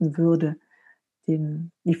behaupten würde,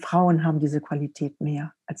 die Frauen haben diese Qualität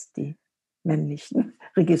mehr als die männlichen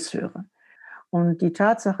Regisseure. Und die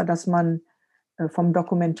Tatsache, dass man vom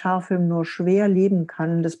Dokumentarfilm nur schwer leben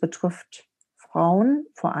kann, das betrifft Frauen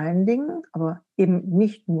vor allen Dingen, aber eben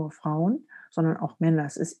nicht nur Frauen, sondern auch Männer.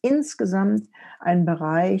 Es ist insgesamt ein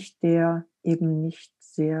Bereich, der eben nicht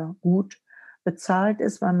sehr gut bezahlt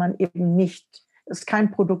ist, weil man eben nicht, es ist kein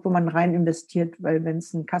Produkt, wo man rein investiert, weil wenn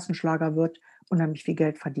es ein Kassenschlager wird, unheimlich viel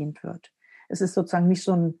Geld verdient wird. Es ist sozusagen nicht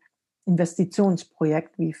so ein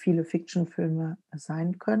Investitionsprojekt, wie viele Fiction-Filme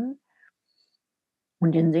sein können.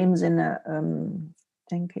 Und in dem Sinne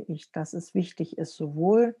denke ich, dass es wichtig ist,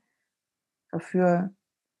 sowohl dafür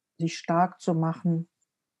sich stark zu machen,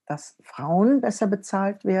 dass Frauen besser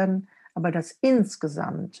bezahlt werden, aber dass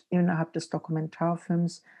insgesamt innerhalb des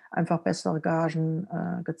Dokumentarfilms einfach bessere Gagen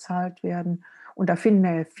gezahlt werden. Und da finden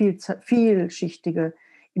ja vielschichtige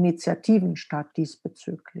Initiativen statt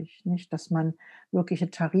diesbezüglich, nicht? Dass man wirkliche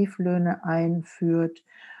Tariflöhne einführt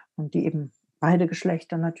und die eben beide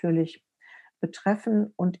Geschlechter natürlich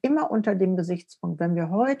betreffen und immer unter dem Gesichtspunkt, wenn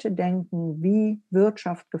wir heute denken, wie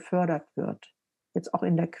Wirtschaft gefördert wird, jetzt auch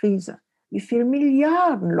in der Krise, wie viel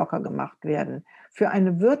Milliarden locker gemacht werden für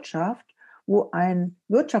eine Wirtschaft, wo ein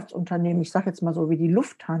Wirtschaftsunternehmen, ich sage jetzt mal so wie die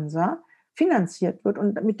Lufthansa, finanziert wird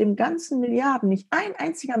und mit den ganzen Milliarden nicht ein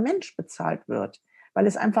einziger Mensch bezahlt wird, weil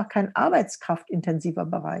es einfach kein arbeitskraftintensiver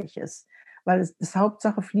Bereich ist, weil das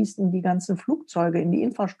Hauptsache fließt in die ganzen Flugzeuge, in die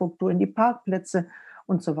Infrastruktur, in die Parkplätze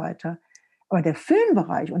und so weiter. Aber der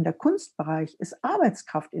Filmbereich und der Kunstbereich ist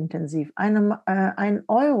arbeitskraftintensiv. Ein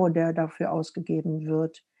Euro, der dafür ausgegeben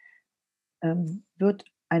wird, wird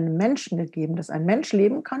einem Menschen gegeben, dass ein Mensch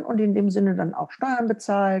leben kann und in dem Sinne dann auch Steuern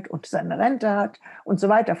bezahlt und seine Rente hat und so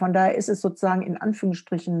weiter. Von daher ist es sozusagen in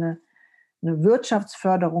Anführungsstrichen eine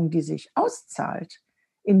Wirtschaftsförderung, die sich auszahlt,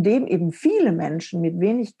 indem eben viele Menschen mit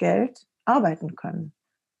wenig Geld arbeiten können.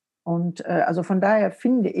 Und also von daher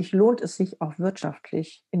finde ich, lohnt es sich auch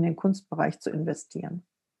wirtschaftlich in den Kunstbereich zu investieren.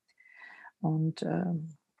 Und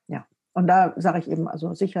ja, und da sage ich eben,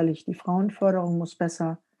 also sicherlich die Frauenförderung muss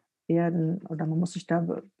besser werden oder man muss sich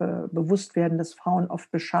da bewusst werden, dass Frauen oft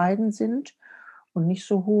bescheiden sind und nicht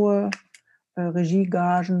so hohe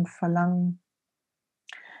Regiegagen verlangen,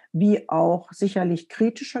 wie auch sicherlich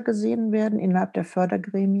kritischer gesehen werden innerhalb der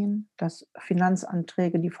Fördergremien, dass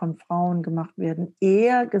Finanzanträge, die von Frauen gemacht werden,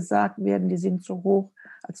 eher gesagt werden, die sind zu hoch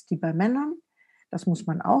als die bei Männern. Das muss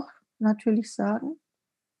man auch natürlich sagen.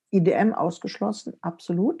 IDM ausgeschlossen,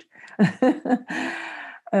 absolut.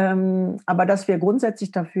 Aber dass wir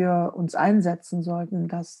grundsätzlich dafür uns einsetzen sollten,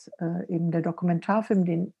 dass eben der Dokumentarfilm,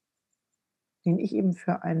 den ich eben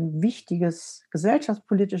für ein wichtiges,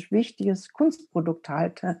 gesellschaftspolitisch wichtiges Kunstprodukt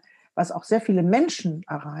halte, was auch sehr viele Menschen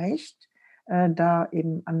erreicht, da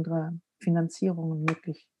eben andere Finanzierungen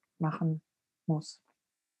möglich machen muss.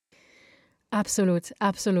 Absolut,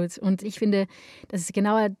 absolut. Und ich finde, das ist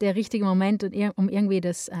genau der richtige Moment, um irgendwie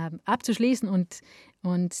das abzuschließen.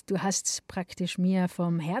 Und du hast praktisch mir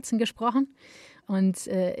vom Herzen gesprochen. Und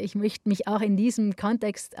ich möchte mich auch in diesem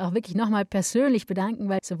Kontext auch wirklich nochmal persönlich bedanken,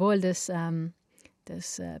 weil sowohl das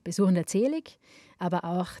Besuchen der Zelig, aber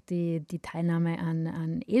auch die Teilnahme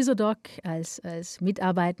an ESODoc als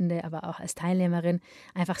Mitarbeitende, aber auch als Teilnehmerin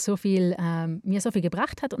einfach mir so viel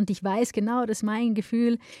gebracht hat. Und ich weiß genau, dass mein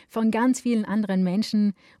Gefühl von ganz vielen anderen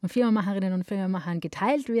Menschen und Filmemacherinnen und Filmemachern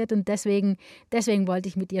geteilt wird. Und deswegen wollte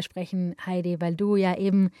ich mit dir sprechen, Heidi, weil du ja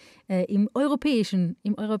eben im europäischen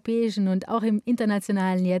und auch im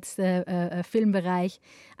internationalen jetzt Filmbereich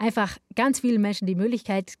einfach ganz vielen Menschen die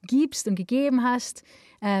Möglichkeit gibst und gegeben hast,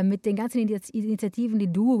 mit den ganzen Initiativen,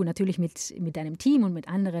 die du natürlich mit deinem Team und mit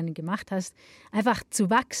anderen gemacht hast, einfach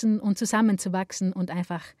zu wachsen und zusammenzuwachsen und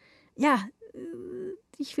einfach, ja,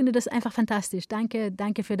 ich finde das einfach fantastisch.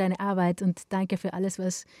 Danke für deine Arbeit und danke für alles,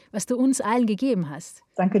 was du uns allen gegeben hast.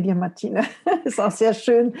 Danke dir, Martine. Es ist auch sehr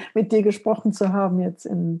schön, mit dir gesprochen zu haben jetzt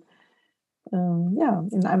in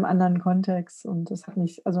einem anderen Kontext. Und es hat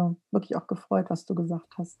mich also wirklich auch gefreut, was du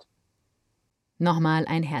gesagt hast. Nochmal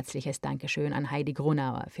ein herzliches Dankeschön an Heidi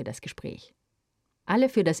Gronauer für das Gespräch. Alle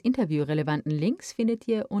für das Interview relevanten Links findet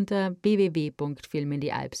ihr unter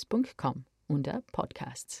www.filmindialps.com unter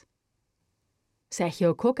Podcasts.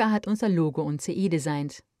 Sergio Coca hat unser Logo und CI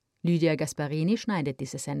designt. Lydia Gasparini schneidet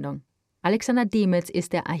diese Sendung. Alexander Demetz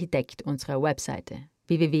ist der Architekt unserer Webseite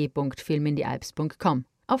www.filmindialps.com,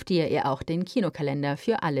 auf der ihr auch den Kinokalender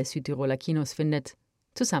für alle Südtiroler Kinos findet,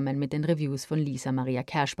 zusammen mit den Reviews von Lisa Maria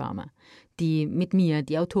Kerschbaumer, die mit mir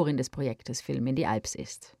die Autorin des Projektes Film in die Alps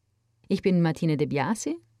ist. Ich bin Martine De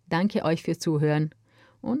Biasi, danke euch fürs Zuhören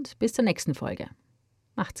und bis zur nächsten Folge.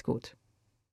 Macht's gut.